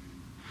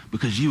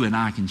 Because you and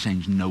I can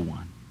change no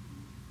one.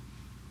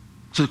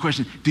 So the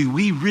question, do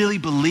we really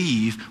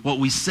believe what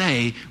we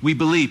say we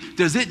believe?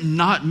 Does it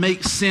not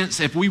make sense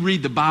if we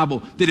read the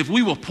Bible that if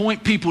we will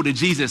point people to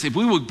Jesus, if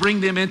we will bring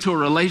them into a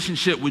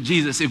relationship with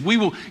Jesus, if we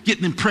will get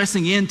them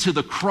pressing into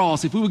the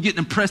cross, if we will get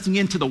them pressing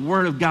into the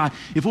Word of God,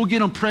 if we'll get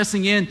them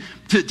pressing in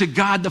to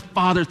God the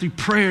Father through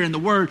prayer and the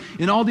Word,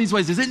 in all these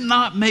ways, does it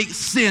not make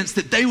sense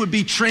that they would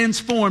be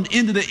transformed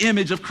into the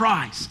image of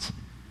Christ?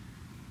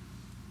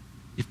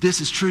 If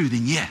this is true,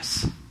 then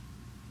yes.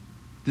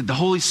 That the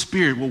Holy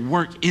Spirit will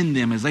work in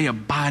them as they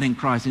abide in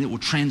Christ and it will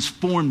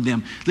transform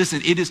them.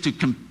 Listen, it is to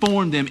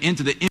conform them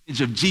into the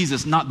image of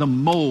Jesus, not the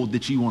mold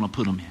that you want to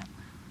put them in.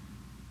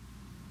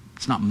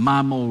 It's not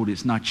my mold,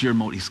 it's not your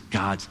mold, it's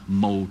God's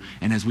mold.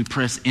 And as we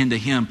press into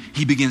Him,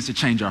 He begins to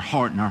change our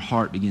heart and our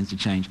heart begins to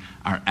change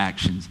our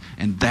actions.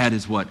 And that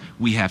is what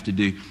we have to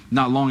do.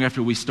 Not long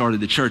after we started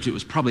the church, it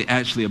was probably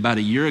actually about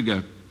a year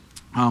ago.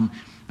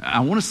 I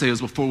want to say it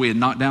was before we had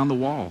knocked down the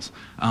walls.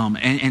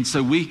 And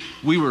so we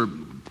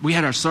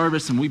had our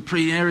service and we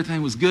prayed and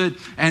everything was good.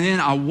 And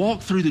then I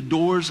walked through the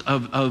doors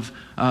of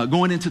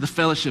going into the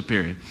fellowship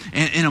area.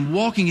 And I'm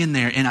walking in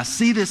there and I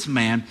see this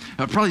man,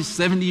 probably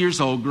 70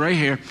 years old, gray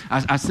hair.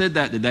 I said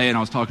that today and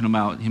I was talking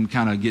about him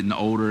kind of getting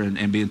older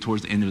and being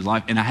towards the end of his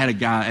life. And I had a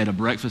guy at a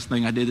breakfast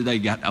thing I did today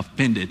got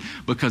offended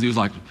because he was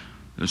like,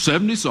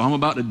 70, so I'm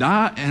about to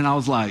die? And I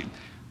was like,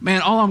 man,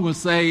 all I'm going to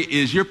say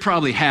is you're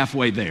probably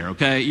halfway there,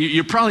 okay?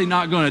 You're probably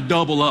not going to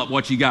double up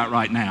what you got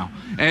right now.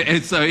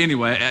 And so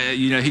anyway,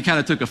 he kind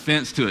of took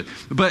offense to it.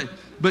 But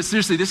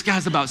seriously, this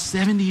guy's about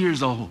 70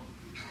 years old.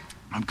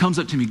 Comes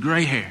up to me,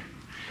 gray hair.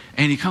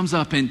 And he comes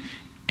up and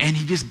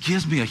he just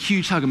gives me a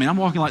huge hug. I mean, I'm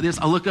walking like this.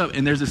 I look up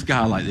and there's this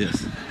guy like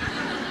this.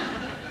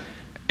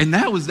 And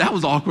that was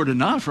awkward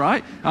enough,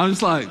 right? I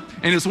was like,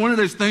 and it's one of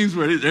those things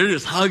where they're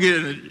just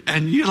hugging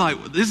and you're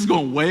like, this is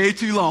going way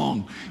too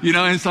long,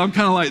 and so I'm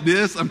kind of like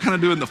this. I'm kind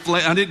of doing the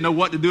flex. I didn't know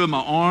what to do with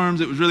my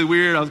arms. It was really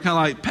weird. I was kind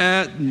of like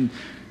pat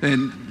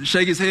and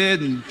shake his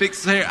head and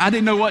fix his hair. I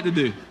didn't know what to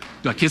do.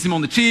 Do I kiss him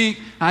on the cheek?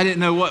 I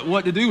didn't know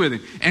what to do with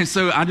him. And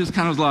so I just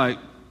kind of was like,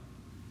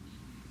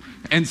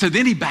 and so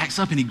then he backs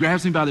up and he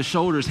grabs me by the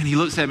shoulders and he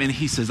looks at me and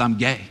he says, I'm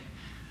gay.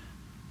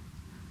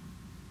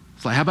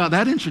 It's like, how about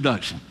that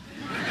introduction?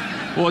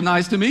 Well,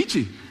 nice to meet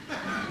you.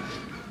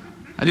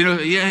 I didn't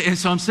know, yeah. And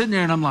so I'm sitting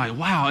there and I'm like,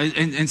 wow.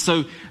 And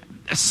so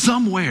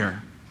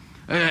somewhere,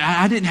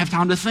 I didn't have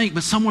time to think,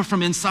 but somewhere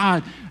from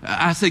inside,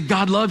 I said,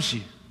 God loves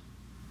you.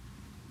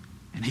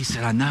 And he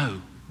said, I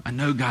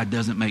know God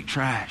doesn't make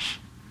trash,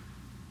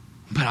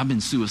 but I've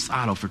been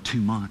suicidal for 2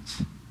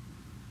 months.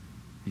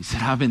 He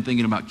said, I've been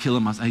thinking about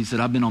killing myself. He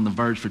said, I've been on the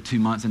verge for 2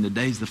 months and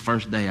today's the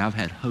first day I've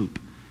had hope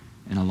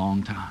in a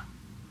long time.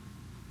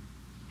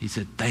 He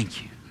said,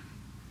 thank you.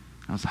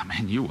 I was like,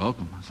 man, you're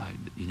welcome. I was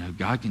like,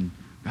 God can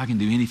God can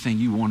do anything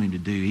you want him to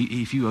do.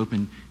 If you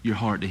open your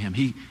heart to him,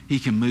 he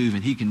can move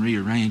and he can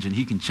rearrange and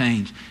he can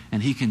change.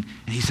 And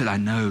he said, I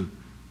know.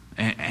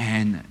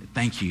 And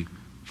thank you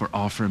for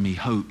offering me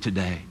hope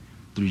today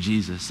through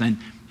Jesus. And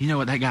you know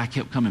what? That guy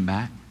kept coming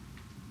back.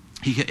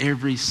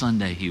 Every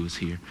Sunday he was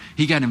here.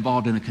 He got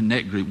involved in a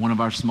connect group, one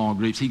of our small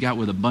groups. He got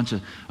with a bunch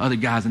of other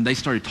guys and they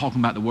started talking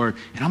about the word.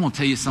 And I'm going to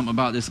tell you something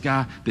about this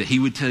guy that he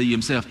would tell you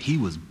himself. He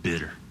was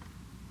bitter.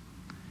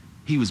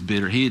 He was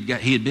bitter. He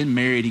had been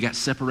married. He got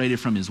separated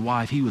from his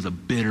wife. He was a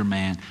bitter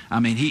man. I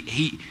mean,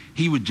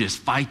 he would just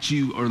fight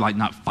you, or like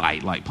not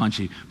fight, like punch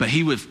you, but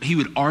he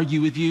would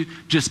argue with you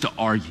just to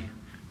argue.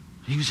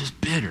 He was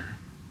just bitter.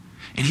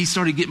 And he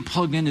started getting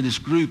plugged into this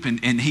group,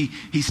 and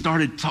he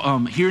started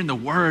hearing the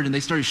word, and they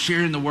started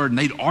sharing the word, and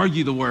they'd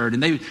argue the word,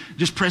 and they would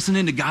just pressing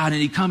into God,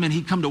 and he'd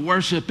come to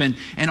worship, and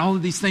all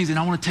of these things. And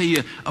I want to tell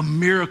you, a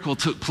miracle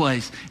took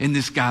place in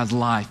this guy's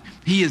life.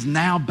 He is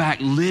now back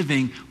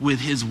living with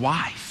his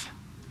wife.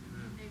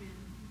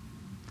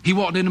 He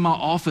walked into my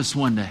office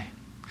one day,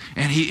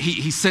 and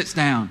he sits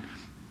down,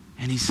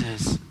 and he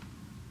says,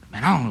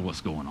 man, I don't know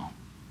what's going on.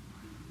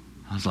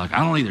 I was like, I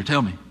don't either,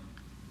 tell me.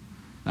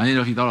 I didn't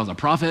know if he thought I was a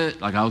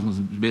prophet, like I was going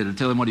to be able to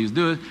tell him what he was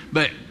doing,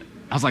 but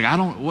I was like,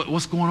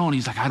 what's going on?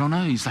 He's like, I don't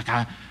know. He's like,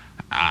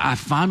 I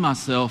find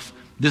myself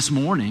this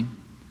morning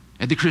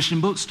at the Christian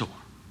bookstore,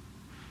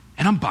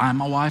 and I'm buying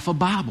my wife a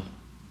Bible.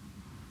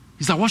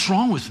 He's like, what's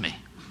wrong with me?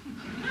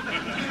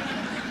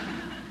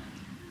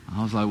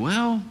 I was like,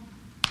 well,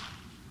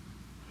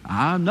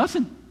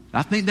 nothing.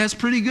 I think that's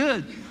pretty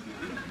good.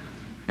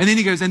 And then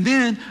he goes, and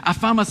then I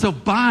find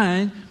myself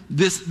buying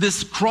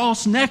this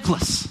cross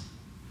necklace.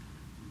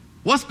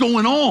 What's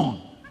going on?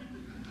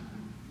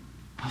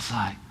 I was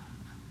like,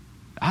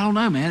 I don't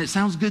know, man. It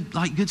sounds good,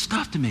 like good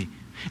stuff to me.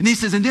 And he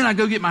says, and then I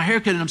go get my hair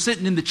cut, and I'm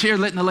sitting in the chair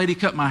letting the lady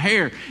cut my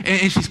hair.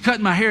 And she's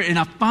cutting my hair, and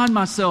I find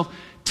myself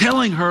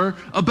telling her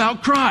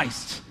about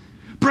Christ.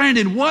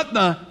 Brandon, what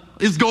the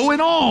is going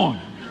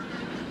on?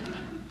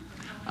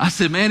 I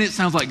said, man, it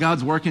sounds like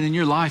God's working in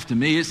your life to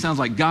me. It sounds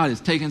like God is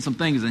taking some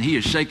things and he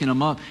is shaking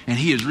them up and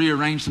he has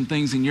rearranged some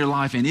things in your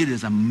life, and it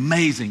is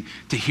amazing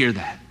to hear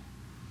that.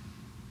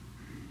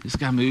 This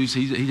guy moves.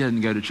 He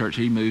doesn't go to church.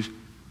 He moves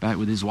back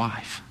with his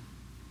wife.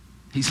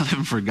 He's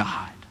living for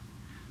God.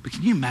 But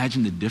can you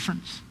imagine the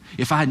difference?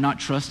 If I had not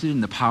trusted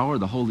in the power of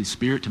the Holy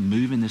Spirit to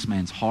move in this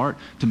man's heart,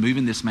 to move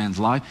in this man's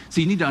life.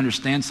 See, you need to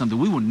understand something.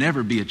 We will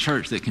never be a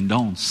church that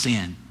condones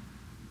sin.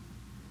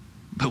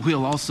 But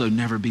we'll also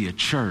never be a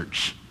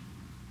church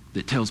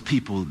that tells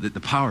people that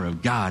the power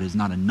of God is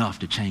not enough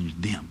to change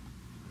them.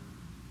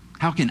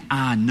 How can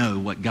I know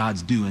what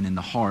God's doing in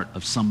the heart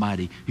of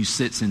somebody who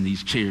sits in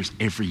these chairs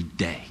every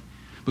day?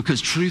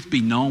 Because truth be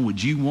known,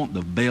 would you want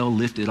the veil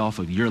lifted off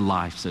of your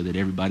life so that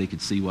everybody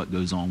could see what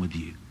goes on with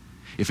you?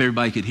 If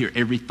everybody could hear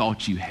every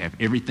thought you have,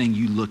 everything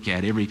you look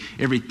at,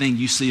 everything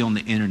you see on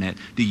the internet,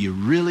 do you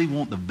really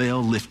want the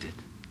veil lifted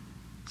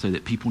so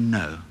that people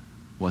know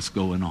what's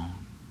going on?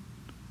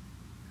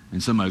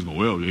 And somebody's going,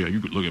 well, yeah, you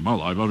could look at my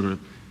life.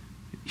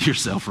 You're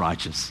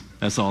self-righteous.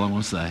 That's all I'm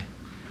going to say.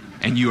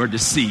 And you are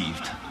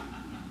deceived.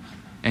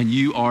 And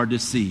you are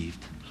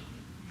deceived.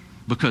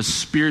 Because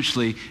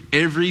spiritually,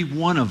 every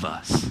one of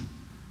us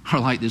are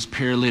like this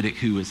paralytic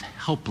who is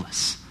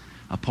helpless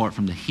apart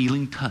from the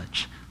healing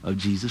touch of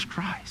Jesus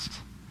Christ.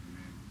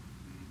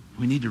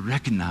 We need to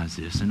recognize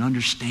this and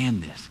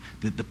understand this,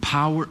 that the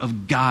power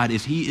of God,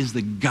 if he is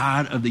the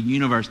God of the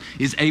universe,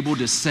 is able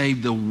to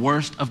save the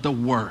worst of the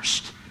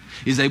worst,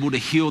 is able to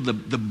heal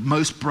the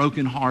most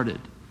brokenhearted.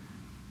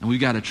 And we've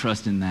got to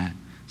trust in that.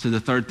 So the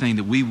third thing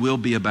that we will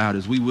be about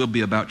is we will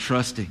be about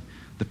trusting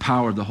the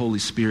power of the Holy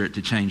Spirit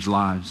to change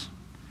lives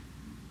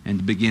and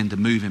to begin to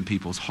move in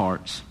people's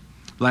hearts.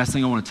 Last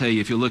thing I want to tell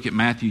you, if you look at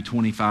Matthew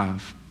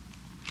 25,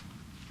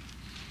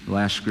 the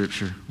last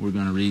scripture we're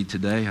going to read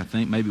today, I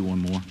think maybe one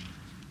more,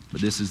 but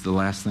this is the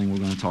last thing we're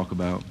going to talk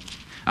about.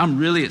 I'm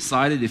really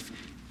excited.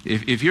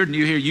 If you're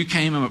new here, you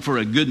came for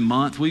a good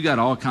month. We got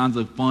all kinds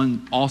of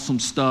fun, awesome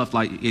stuff,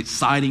 like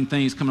exciting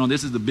things coming on.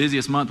 This is the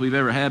busiest month we've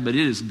ever had, but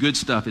it is good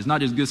stuff. It's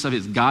not just good stuff,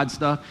 it's God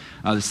stuff.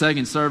 The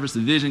second service,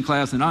 the vision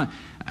class, and I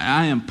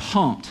am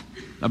pumped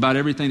about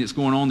everything that's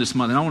going on this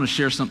month. And I want to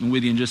share something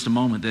with you in just a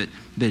moment that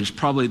is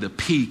probably the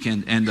peak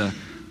and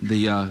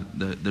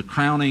the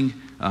crowning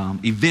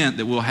event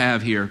that we'll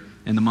have here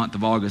in the month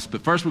of August.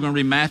 But first we're going to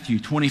read Matthew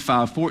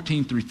 25,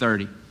 14 through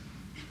 30. It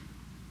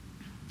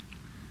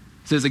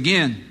says,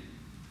 again,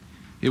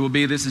 it will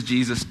be, this is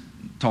Jesus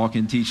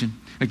talking, teaching.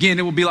 Again,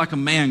 it will be like a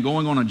man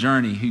going on a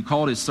journey who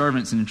called his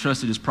servants and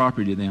entrusted his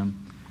property to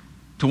them.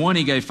 To one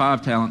he gave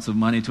 5 talents of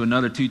money, to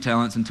another 2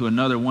 talents, and to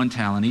another 1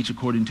 talent, each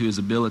according to his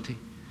ability.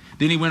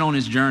 Then he went on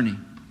his journey.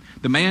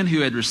 The man who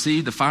had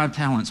received the 5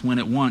 talents went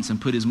at once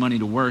and put his money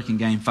to work and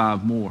gained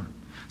 5 more.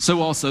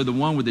 So also the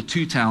one with the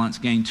 2 talents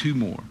gained 2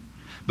 more.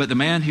 But the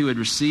man who had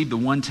received the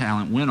 1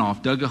 talent went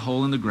off, dug a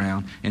hole in the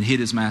ground, and hid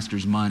his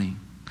master's money.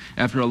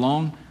 After a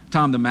long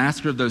time, the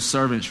master of those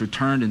servants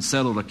returned and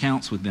settled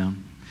accounts with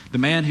them. The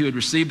man who had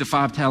received the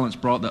 5 talents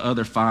brought the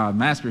other 5.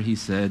 Master, he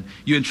said,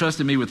 you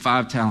entrusted me with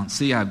 5 talents.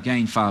 See, I have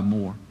gained 5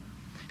 more.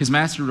 His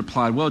master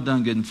replied, well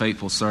done, good and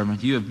faithful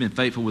servant. You have been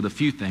faithful with a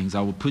few things.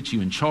 I will put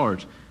you in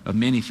charge of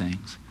many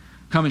things.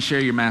 Come and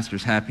share your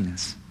master's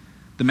happiness.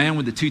 The man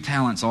with the 2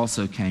 talents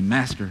also came.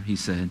 Master, he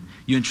said,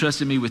 you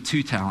entrusted me with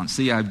 2 talents.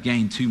 See, I have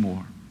gained 2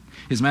 more.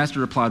 His master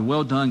replied,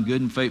 well done, good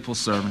and faithful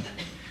servant.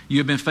 You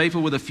have been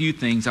faithful with a few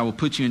things. I will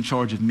put you in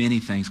charge of many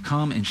things.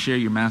 Come and share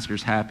your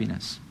master's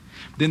happiness.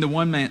 Then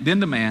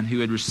the man who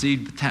had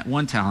received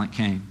 1 talent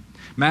came.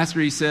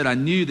 Master, he said, I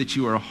knew that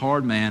you are a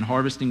hard man,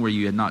 harvesting where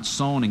you had not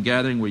sown and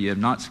gathering where you have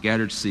not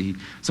scattered seed.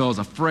 So I was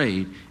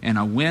afraid, and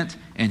I went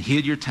and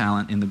hid your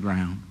talent in the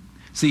ground.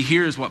 See,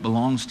 here is what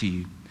belongs to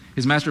you.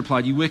 His master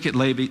replied, you wicked,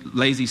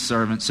 lazy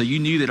servant, so you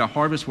knew that I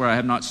harvest where I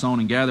have not sown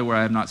and gather where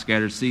I have not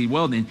scattered seed.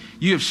 Well then,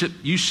 you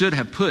should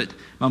have put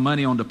my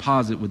money on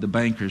deposit with the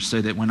bankers,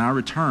 so that when I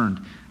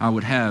returned, I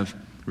would have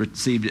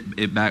received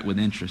it back with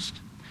interest.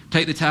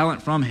 Take the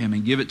talent from him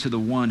and give it to the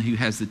one who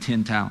has the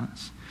 10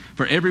 talents.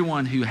 For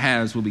everyone who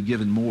has will be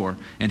given more,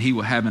 and he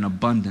will have an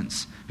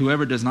abundance.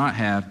 Whoever does not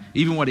have,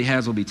 even what he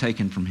has will be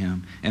taken from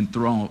him, and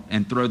throw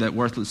that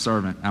worthless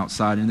servant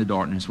outside in the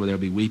darkness where there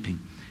will be weeping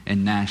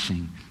and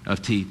gnashing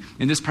of teeth.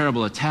 In this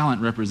parable, a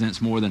talent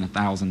represents more than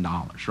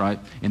 $1,000, right?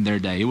 In their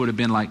day. It would have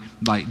been like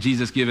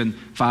Jesus giving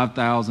 $5,000,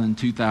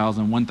 $2,000,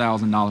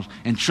 $1,000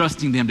 and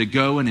trusting them to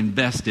go and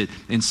invest it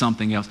in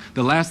something else.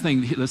 The last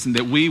thing, listen,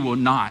 that we will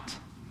not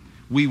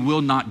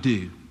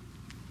do.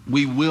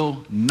 We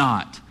will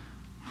not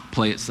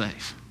play it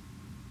safe.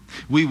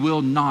 We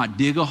will not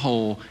dig a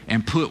hole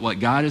and put what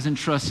God has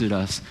entrusted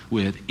us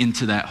with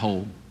into that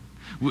hole.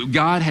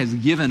 God has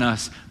given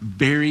us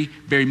very,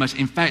 very much.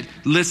 In fact,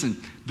 listen,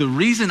 the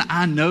reason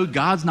I know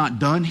God's not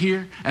done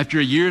here after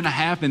a year and a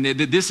half and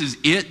that this is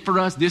it for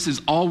us, this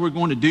is all we're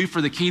going to do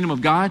for the kingdom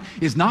of God,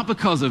 is not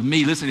because of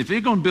me. Listen, if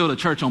they're going to build a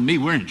church on me,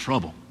 we're in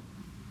trouble.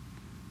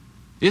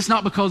 It's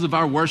not because of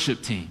our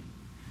worship team.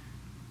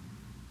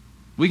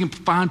 We can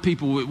find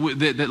people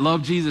that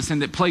love Jesus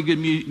and that play good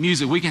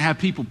music. We can have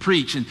people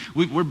preach, and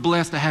we're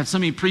blessed to have so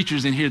many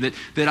preachers in here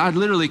that I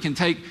literally can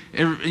take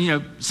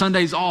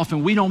Sundays off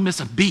and we don't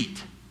miss a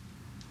beat.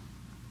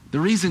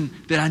 The reason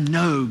that I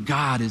know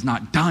God is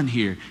not done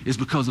here is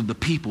because of the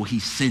people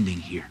he's sending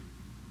here.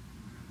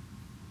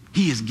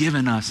 He has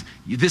given us,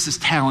 this is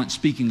talent,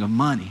 speaking of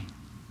money.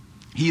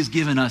 He has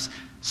given us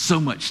so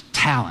much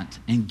talent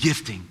and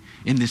gifting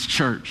in this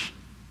church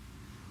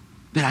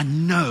that I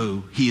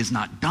know he is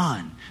not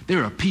done.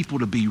 There are people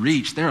to be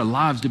reached. There are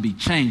lives to be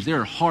changed. There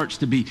are hearts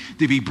to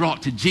be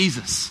brought to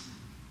Jesus.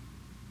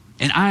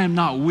 And I am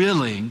not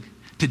willing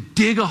to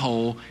dig a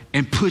hole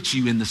and put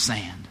you in the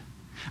sand.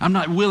 I'm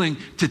not willing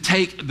to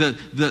take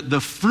the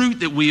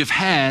fruit that we have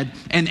had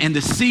and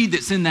the seed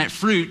that's in that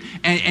fruit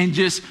and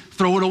just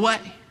throw it away.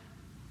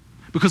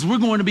 Because we're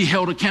going to be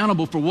held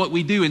accountable for what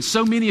we do. And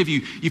so many of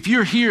you, if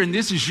you're here and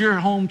this is your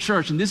home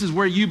church and this is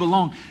where you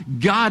belong,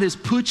 God has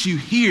put you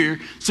here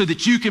so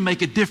that you can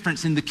make a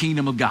difference in the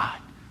kingdom of God.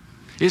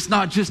 It's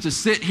not just to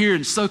sit here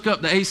and soak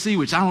up the AC,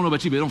 which I don't know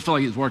about you, but I don't feel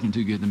like it's working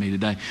too good to me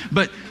today.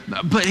 But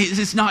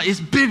it's not, it's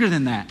bigger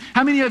than that.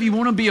 How many of you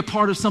want to be a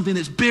part of something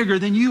that's bigger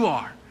than you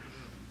are?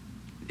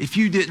 If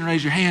you didn't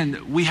raise your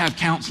hand, we have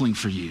counseling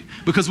for you.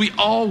 Because we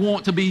all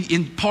want to be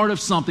in part of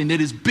something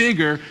that is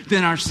bigger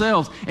than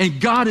ourselves.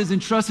 And God has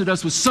entrusted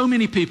us with so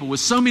many people, with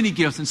so many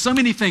gifts and so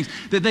many things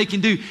that they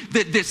can do,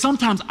 that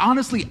sometimes,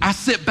 honestly, I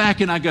sit back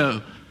and I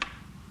go,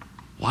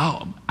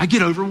 wow, I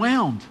get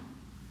overwhelmed.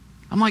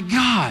 I'm like,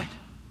 God,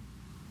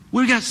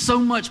 we've got so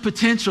much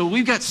potential.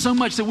 We've got so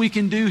much that we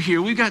can do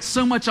here. We've got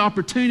so much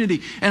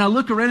opportunity. And I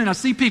look around and I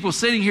see people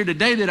sitting here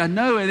today that I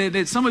know, and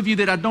that some of you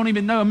that I don't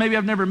even know, and maybe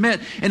I've never met.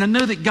 And I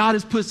know that God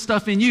has put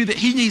stuff in you that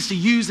he needs to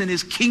use in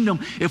his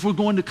kingdom if we're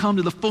going to come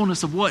to the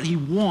fullness of what he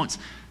wants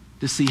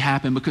to see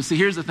happen. Because see,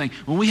 here's the thing.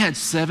 When we had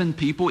 7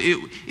 people,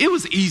 it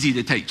was easy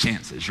to take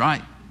chances,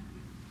 right?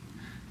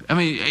 I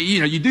mean,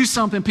 you do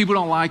something, people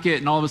don't like it,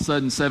 and all of a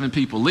sudden 7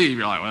 people leave.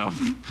 You're like, well,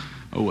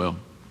 oh well,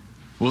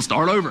 we'll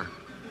start over.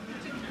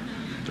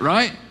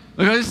 Right?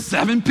 Because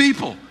 7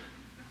 people.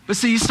 But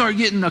see, you start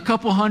getting a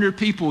couple hundred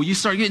people. You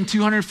start getting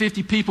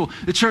 250 people.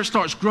 The church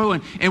starts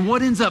growing. And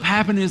what ends up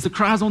happening is the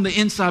cries on the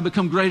inside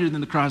become greater than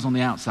the cries on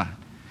the outside.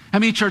 How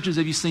many churches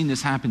have you seen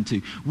this happen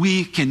to?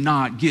 We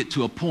cannot get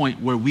to a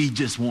point where we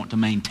just want to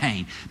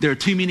maintain. There are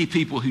too many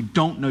people who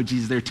don't know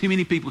Jesus. There are too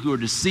many people who are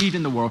deceived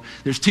in the world.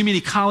 There's too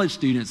many college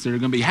students that are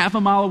going to be half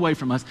a mile away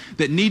from us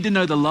that need to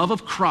know the love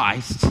of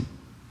Christ,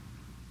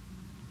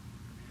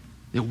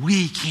 that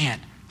we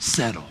can't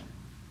settle.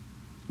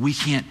 We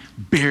can't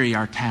bury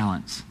our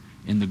talents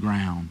in the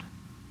ground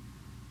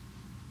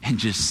and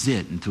just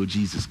sit until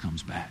Jesus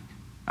comes back.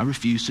 I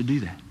refuse to do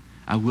that.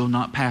 I will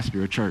not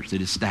pastor a church that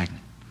is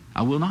stagnant.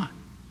 I will not.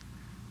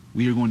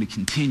 We are going to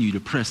continue to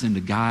press into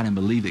God and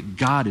believe that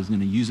God is going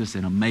to use us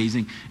in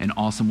amazing and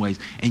awesome ways.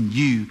 And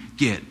you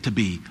get to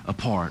be a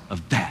part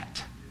of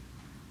that.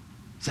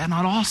 Is that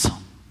not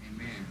awesome?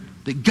 Amen.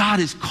 That God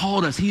has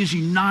called us. He has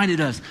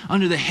united us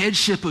under the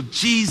headship of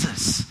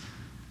Jesus.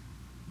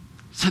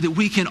 so that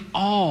we can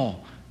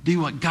all do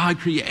what God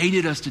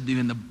created us to do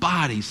in the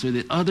body so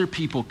that other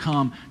people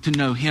come to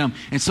know him.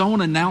 And so I want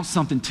to announce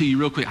something to you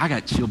real quick. I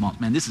got chill bumps.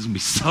 Man, this is going to be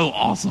so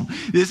awesome.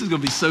 This is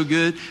going to be so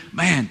good.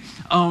 Man,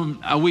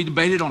 we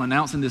debated on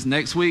announcing this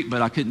next week,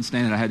 but I couldn't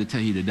stand it. I had to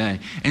tell you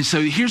today. And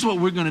so here's what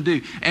we're going to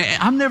do.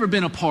 And I've never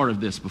been a part of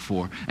this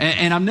before.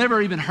 And I've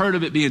never even heard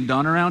of it being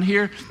done around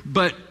here.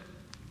 But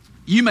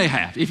you may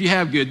have. If you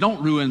have, good.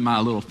 Don't ruin my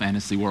little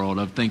fantasy world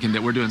of thinking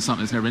that we're doing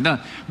something that's never been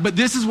done. But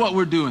this is what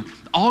we're doing.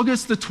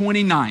 August the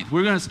 29th.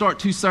 We're going to start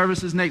 2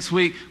 services next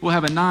week. We'll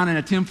have a 9 and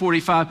a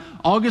 10:45.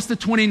 August the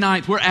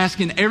 29th, we're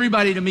asking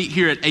everybody to meet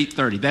here at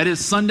 8:30. That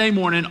is Sunday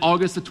morning,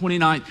 August the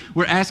 29th.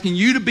 We're asking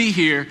you to be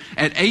here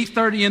at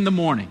 8:30 in the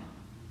morning.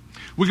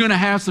 We're going to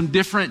have some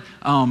different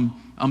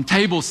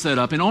tables set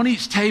up. And on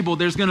each table,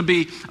 there's going to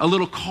be a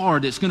little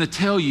card that's going to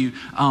tell you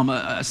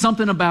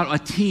something about a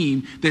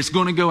team that's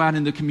going to go out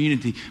in the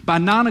community. By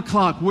 9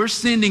 o'clock, we're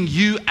sending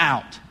you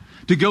out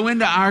to go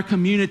into our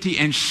community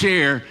and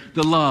share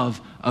the love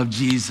of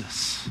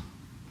Jesus.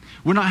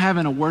 We're not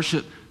having a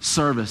worship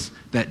service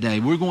that day.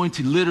 We're going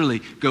to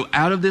literally go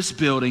out of this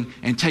building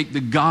and take the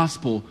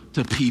gospel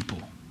to people.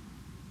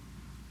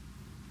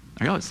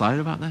 Are y'all excited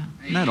about that?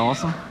 Isn't that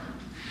awesome?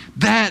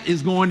 That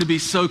is going to be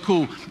so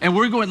cool. And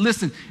we're going,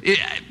 listen,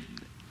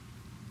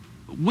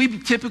 we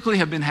typically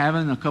have been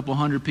having a couple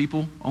hundred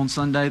people on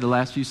Sunday, the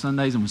last few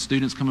Sundays, and when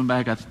students coming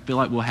back, I feel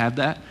like we'll have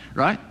that,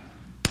 right?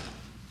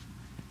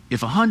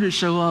 If 100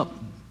 show up,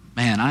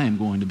 man, I am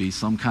going to be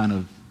some kind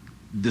of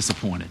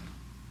disappointed.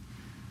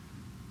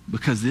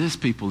 Because this,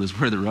 people, is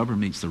where the rubber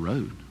meets the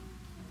road.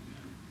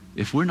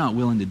 If we're not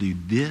willing to do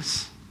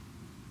this,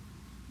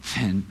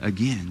 then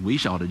again, we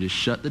ought to just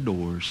shut the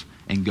doors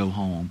and go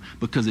home.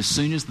 Because as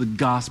soon as the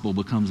gospel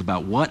becomes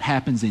about what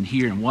happens in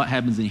here and what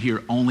happens in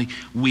here only,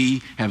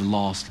 we have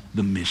lost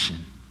the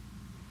mission.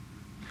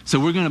 So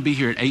we're going to be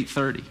here at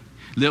 8:30.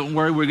 Don't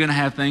worry, we're going to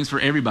have things for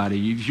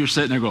everybody. If you're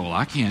sitting there going, well,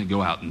 I can't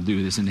go out and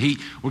do this in the heat,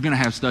 we're going to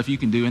have stuff you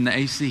can do in the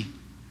AC.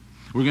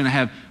 We're going to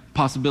have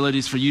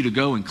possibilities for you to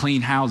go and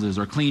clean houses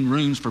or clean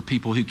rooms for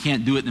people who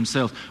can't do it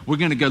themselves. We're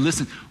going to go,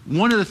 listen,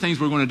 one of the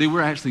things we're going to do,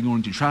 we're actually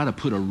going to try to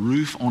put a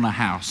roof on a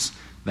house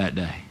that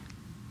day.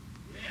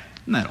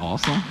 Isn't that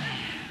awesome?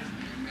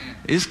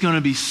 It's going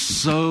to be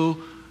so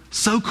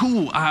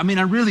cool. I mean,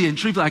 I really and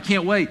truthfully, I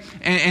can't wait.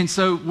 And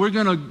so we're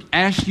going to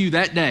ask you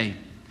that day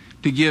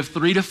to give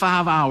 3 to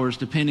 5 hours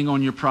depending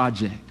on your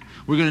project.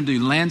 We're going to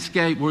do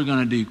landscape. We're going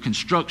to do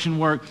construction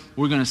work.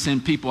 We're going to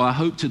send people, I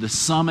hope, to the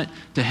summit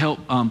to help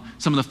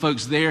some of the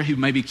folks there who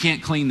maybe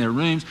can't clean their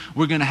rooms.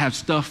 We're going to have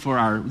stuff for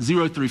our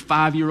 0 through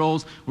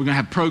 5-year-olds. We're going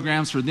to have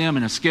programs for them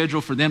and a schedule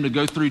for them to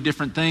go through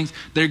different things.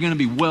 They're going to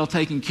be well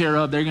taken care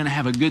of. They're going to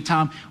have a good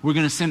time. We're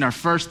going to send our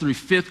 1st through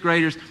 5th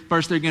graders.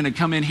 First, they're going to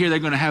come in here. They're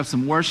going to have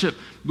some worship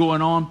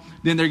going on.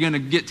 Then they're going to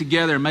get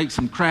together and make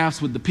some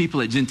crafts with the people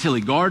at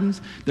Gentilly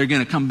Gardens. They're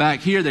going to come back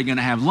here. They're going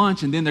to have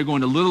lunch. And then they're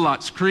going to Little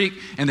Ox Creek.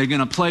 And they're going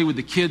to play with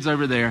the kids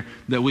over there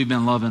that we've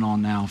been loving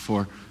on now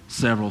for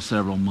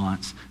several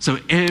months. So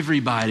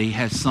everybody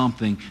has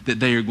something that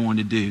they are going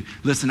to do.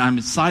 Listen, I'm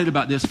excited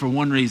about this for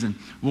one reason,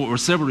 or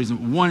several reasons.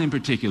 One in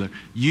particular,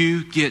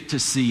 you get to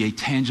see a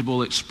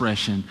tangible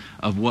expression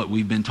of what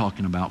we've been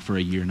talking about for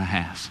a year and a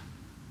half.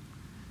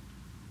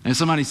 And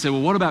somebody said,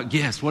 well, what about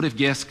guests? What if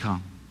guests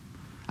come?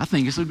 I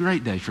think it's a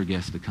great day for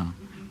guests to come.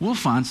 We'll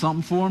find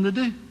something for them to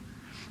do.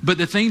 But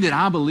the thing that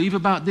I believe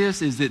about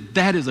this is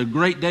that is a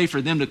great day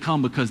for them to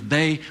come because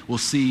they will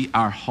see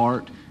our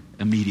heart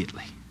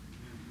immediately.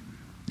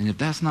 And if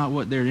that's not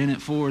what they're in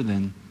it for,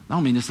 then, I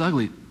don't mean it's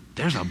ugly.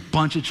 There's a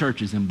bunch of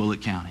churches in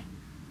Bullitt County.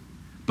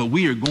 But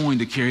we are going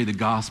to carry the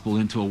gospel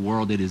into a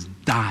world that is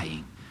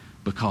dying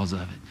because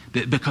of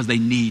it. Because they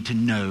need to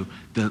know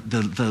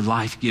the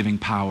life-giving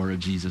power of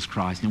Jesus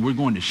Christ. And we're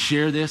going to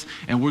share this,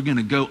 and we're going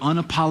to go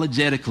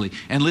unapologetically.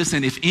 And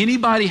listen, if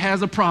anybody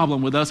has a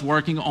problem with us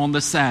working on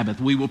the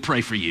Sabbath, we will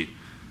pray for you.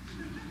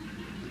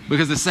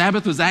 Because the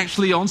Sabbath was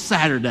actually on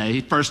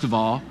Saturday, first of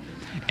all.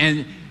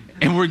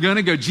 And we're going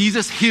to go,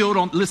 Jesus healed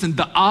on, listen,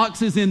 the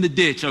ox is in the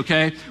ditch,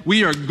 okay?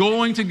 We are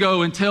going to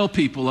go and tell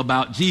people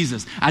about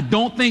Jesus. I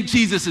don't think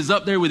Jesus is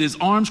up there with his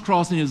arms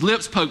crossed and his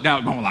lips poked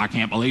out going, well, I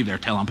can't believe they're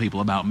telling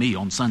people about me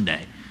on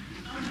Sunday.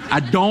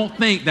 I don't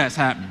think that's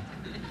happening.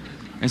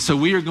 And so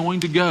we are going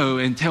to go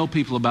and tell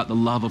people about the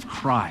love of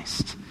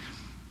Christ.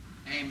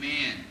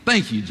 Amen.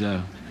 Thank you,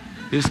 Joe.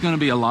 It's going to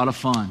be a lot of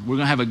fun. We're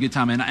going to have a good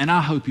time. And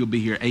I hope you'll be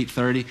here at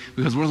 8:30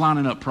 because we're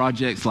lining up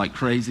projects like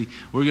crazy.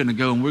 We're going to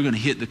go and we're going to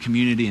hit the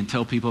community and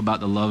tell people about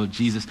the love of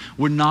Jesus.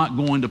 We're not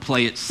going to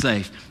play it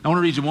safe. I want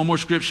to read you one more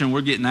scripture and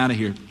we're getting out of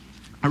here.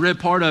 I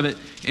read part of it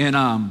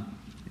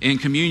in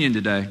communion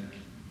today.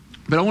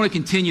 But I want to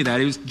continue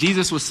that.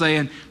 Jesus was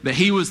saying that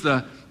he was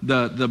the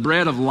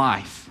bread of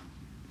life.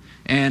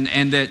 And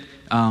that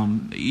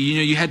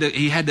he had to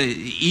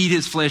eat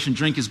his flesh and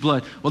drink his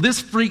blood. Well,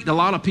 this freaked a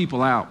lot of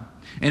people out.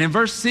 And in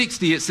verse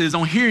 60, it says,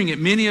 on hearing it,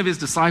 many of his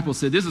disciples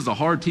said, this is a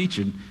hard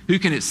teaching. Who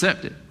can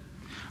accept it?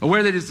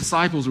 Aware that his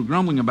disciples were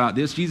grumbling about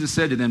this, Jesus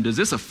said to them, does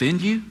this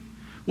offend you?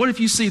 What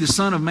if you see the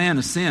Son of Man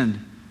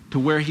ascend to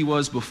where he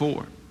was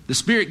before. The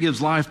Spirit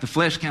gives life, the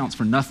flesh counts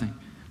for nothing.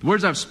 The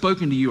words I've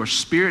spoken to you are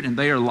spirit and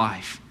they are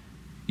life.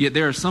 Yet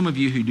there are some of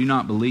you who do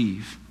not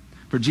believe.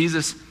 For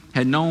Jesus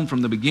had known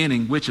from the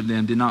beginning which of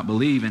them did not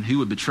believe and who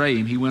would betray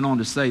him. He went on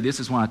to say, this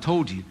is why I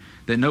told you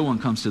that no one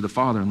comes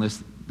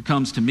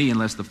to me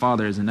unless the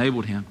Father has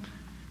enabled him.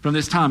 From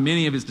this time,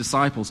 many of his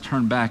disciples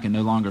turned back and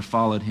no longer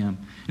followed him.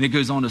 And it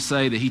goes on to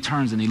say that he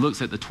turns and he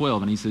looks at the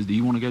 12 and he says, do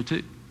you want to go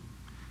too?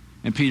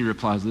 And Peter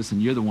replies, listen,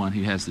 you're the one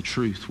who has the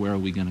truth. Where are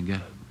we going to go?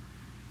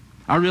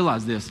 I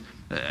realize this.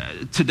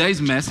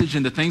 Today's message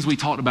and the things we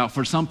talked about,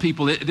 for some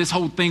people, this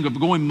whole thing of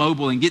going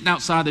mobile and getting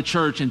outside the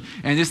church and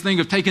this thing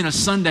of taking a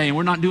Sunday and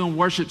we're not doing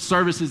worship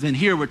services in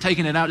here, we're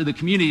taking it out to the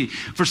community.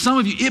 For some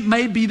of you, it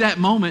may be that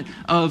moment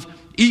of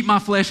eat my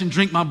flesh and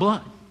drink my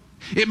blood.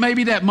 It may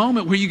be that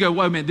moment where you go,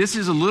 wait a minute, this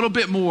is a little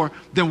bit more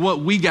than what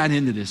we got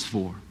into this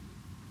for.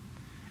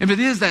 If it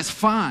is, that's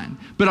fine.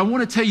 But I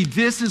want to tell you,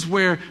 this is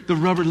where the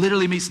rubber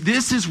literally meets.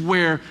 This is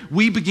where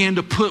we begin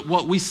to put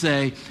what we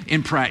say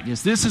in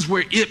practice. This is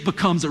where it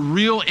becomes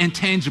real and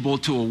tangible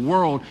to a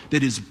world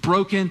that is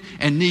broken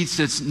and needs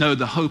to know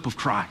the hope of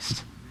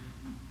Christ.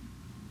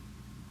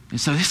 And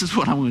so this is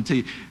what I want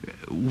to tell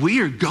you.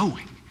 We are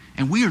going,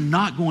 and we are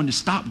not going to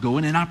stop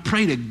going. And I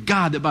pray to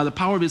God that by the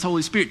power of his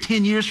Holy Spirit,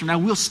 10 years from now,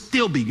 we'll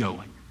still be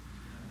going.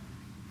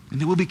 And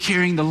that we'll be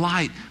carrying the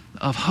light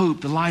of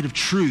hope, the light of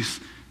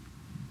truth,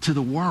 to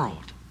the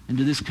world and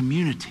to this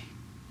community.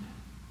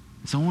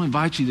 So I want to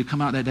invite you to come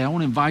out that day. I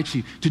want to invite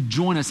you to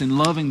join us in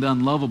loving the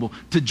unlovable,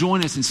 to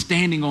join us in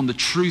standing on the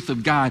truth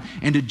of God,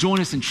 and to join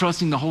us in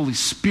trusting the Holy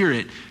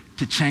Spirit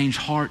to change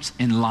hearts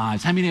and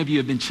lives. How many of you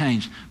have been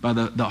changed by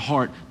the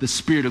heart, the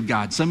Spirit of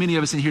God? So many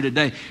of us in here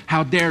today,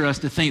 how dare us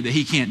to think that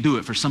he can't do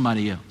it for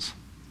somebody else?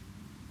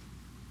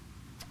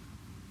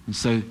 And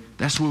so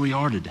that's where we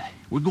are today.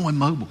 We're going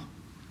mobile.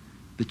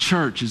 The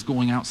church is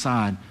going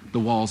outside the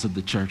walls of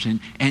the church.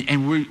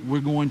 And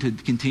we're going to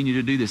continue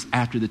to do this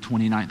after the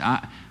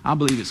 29th. I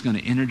believe it's going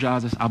to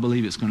energize us. I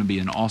believe it's going to be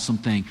an awesome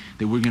thing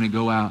that we're going to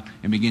go out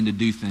and begin to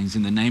do things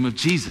in the name of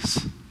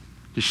Jesus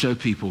to show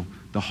people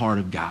the heart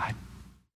of God.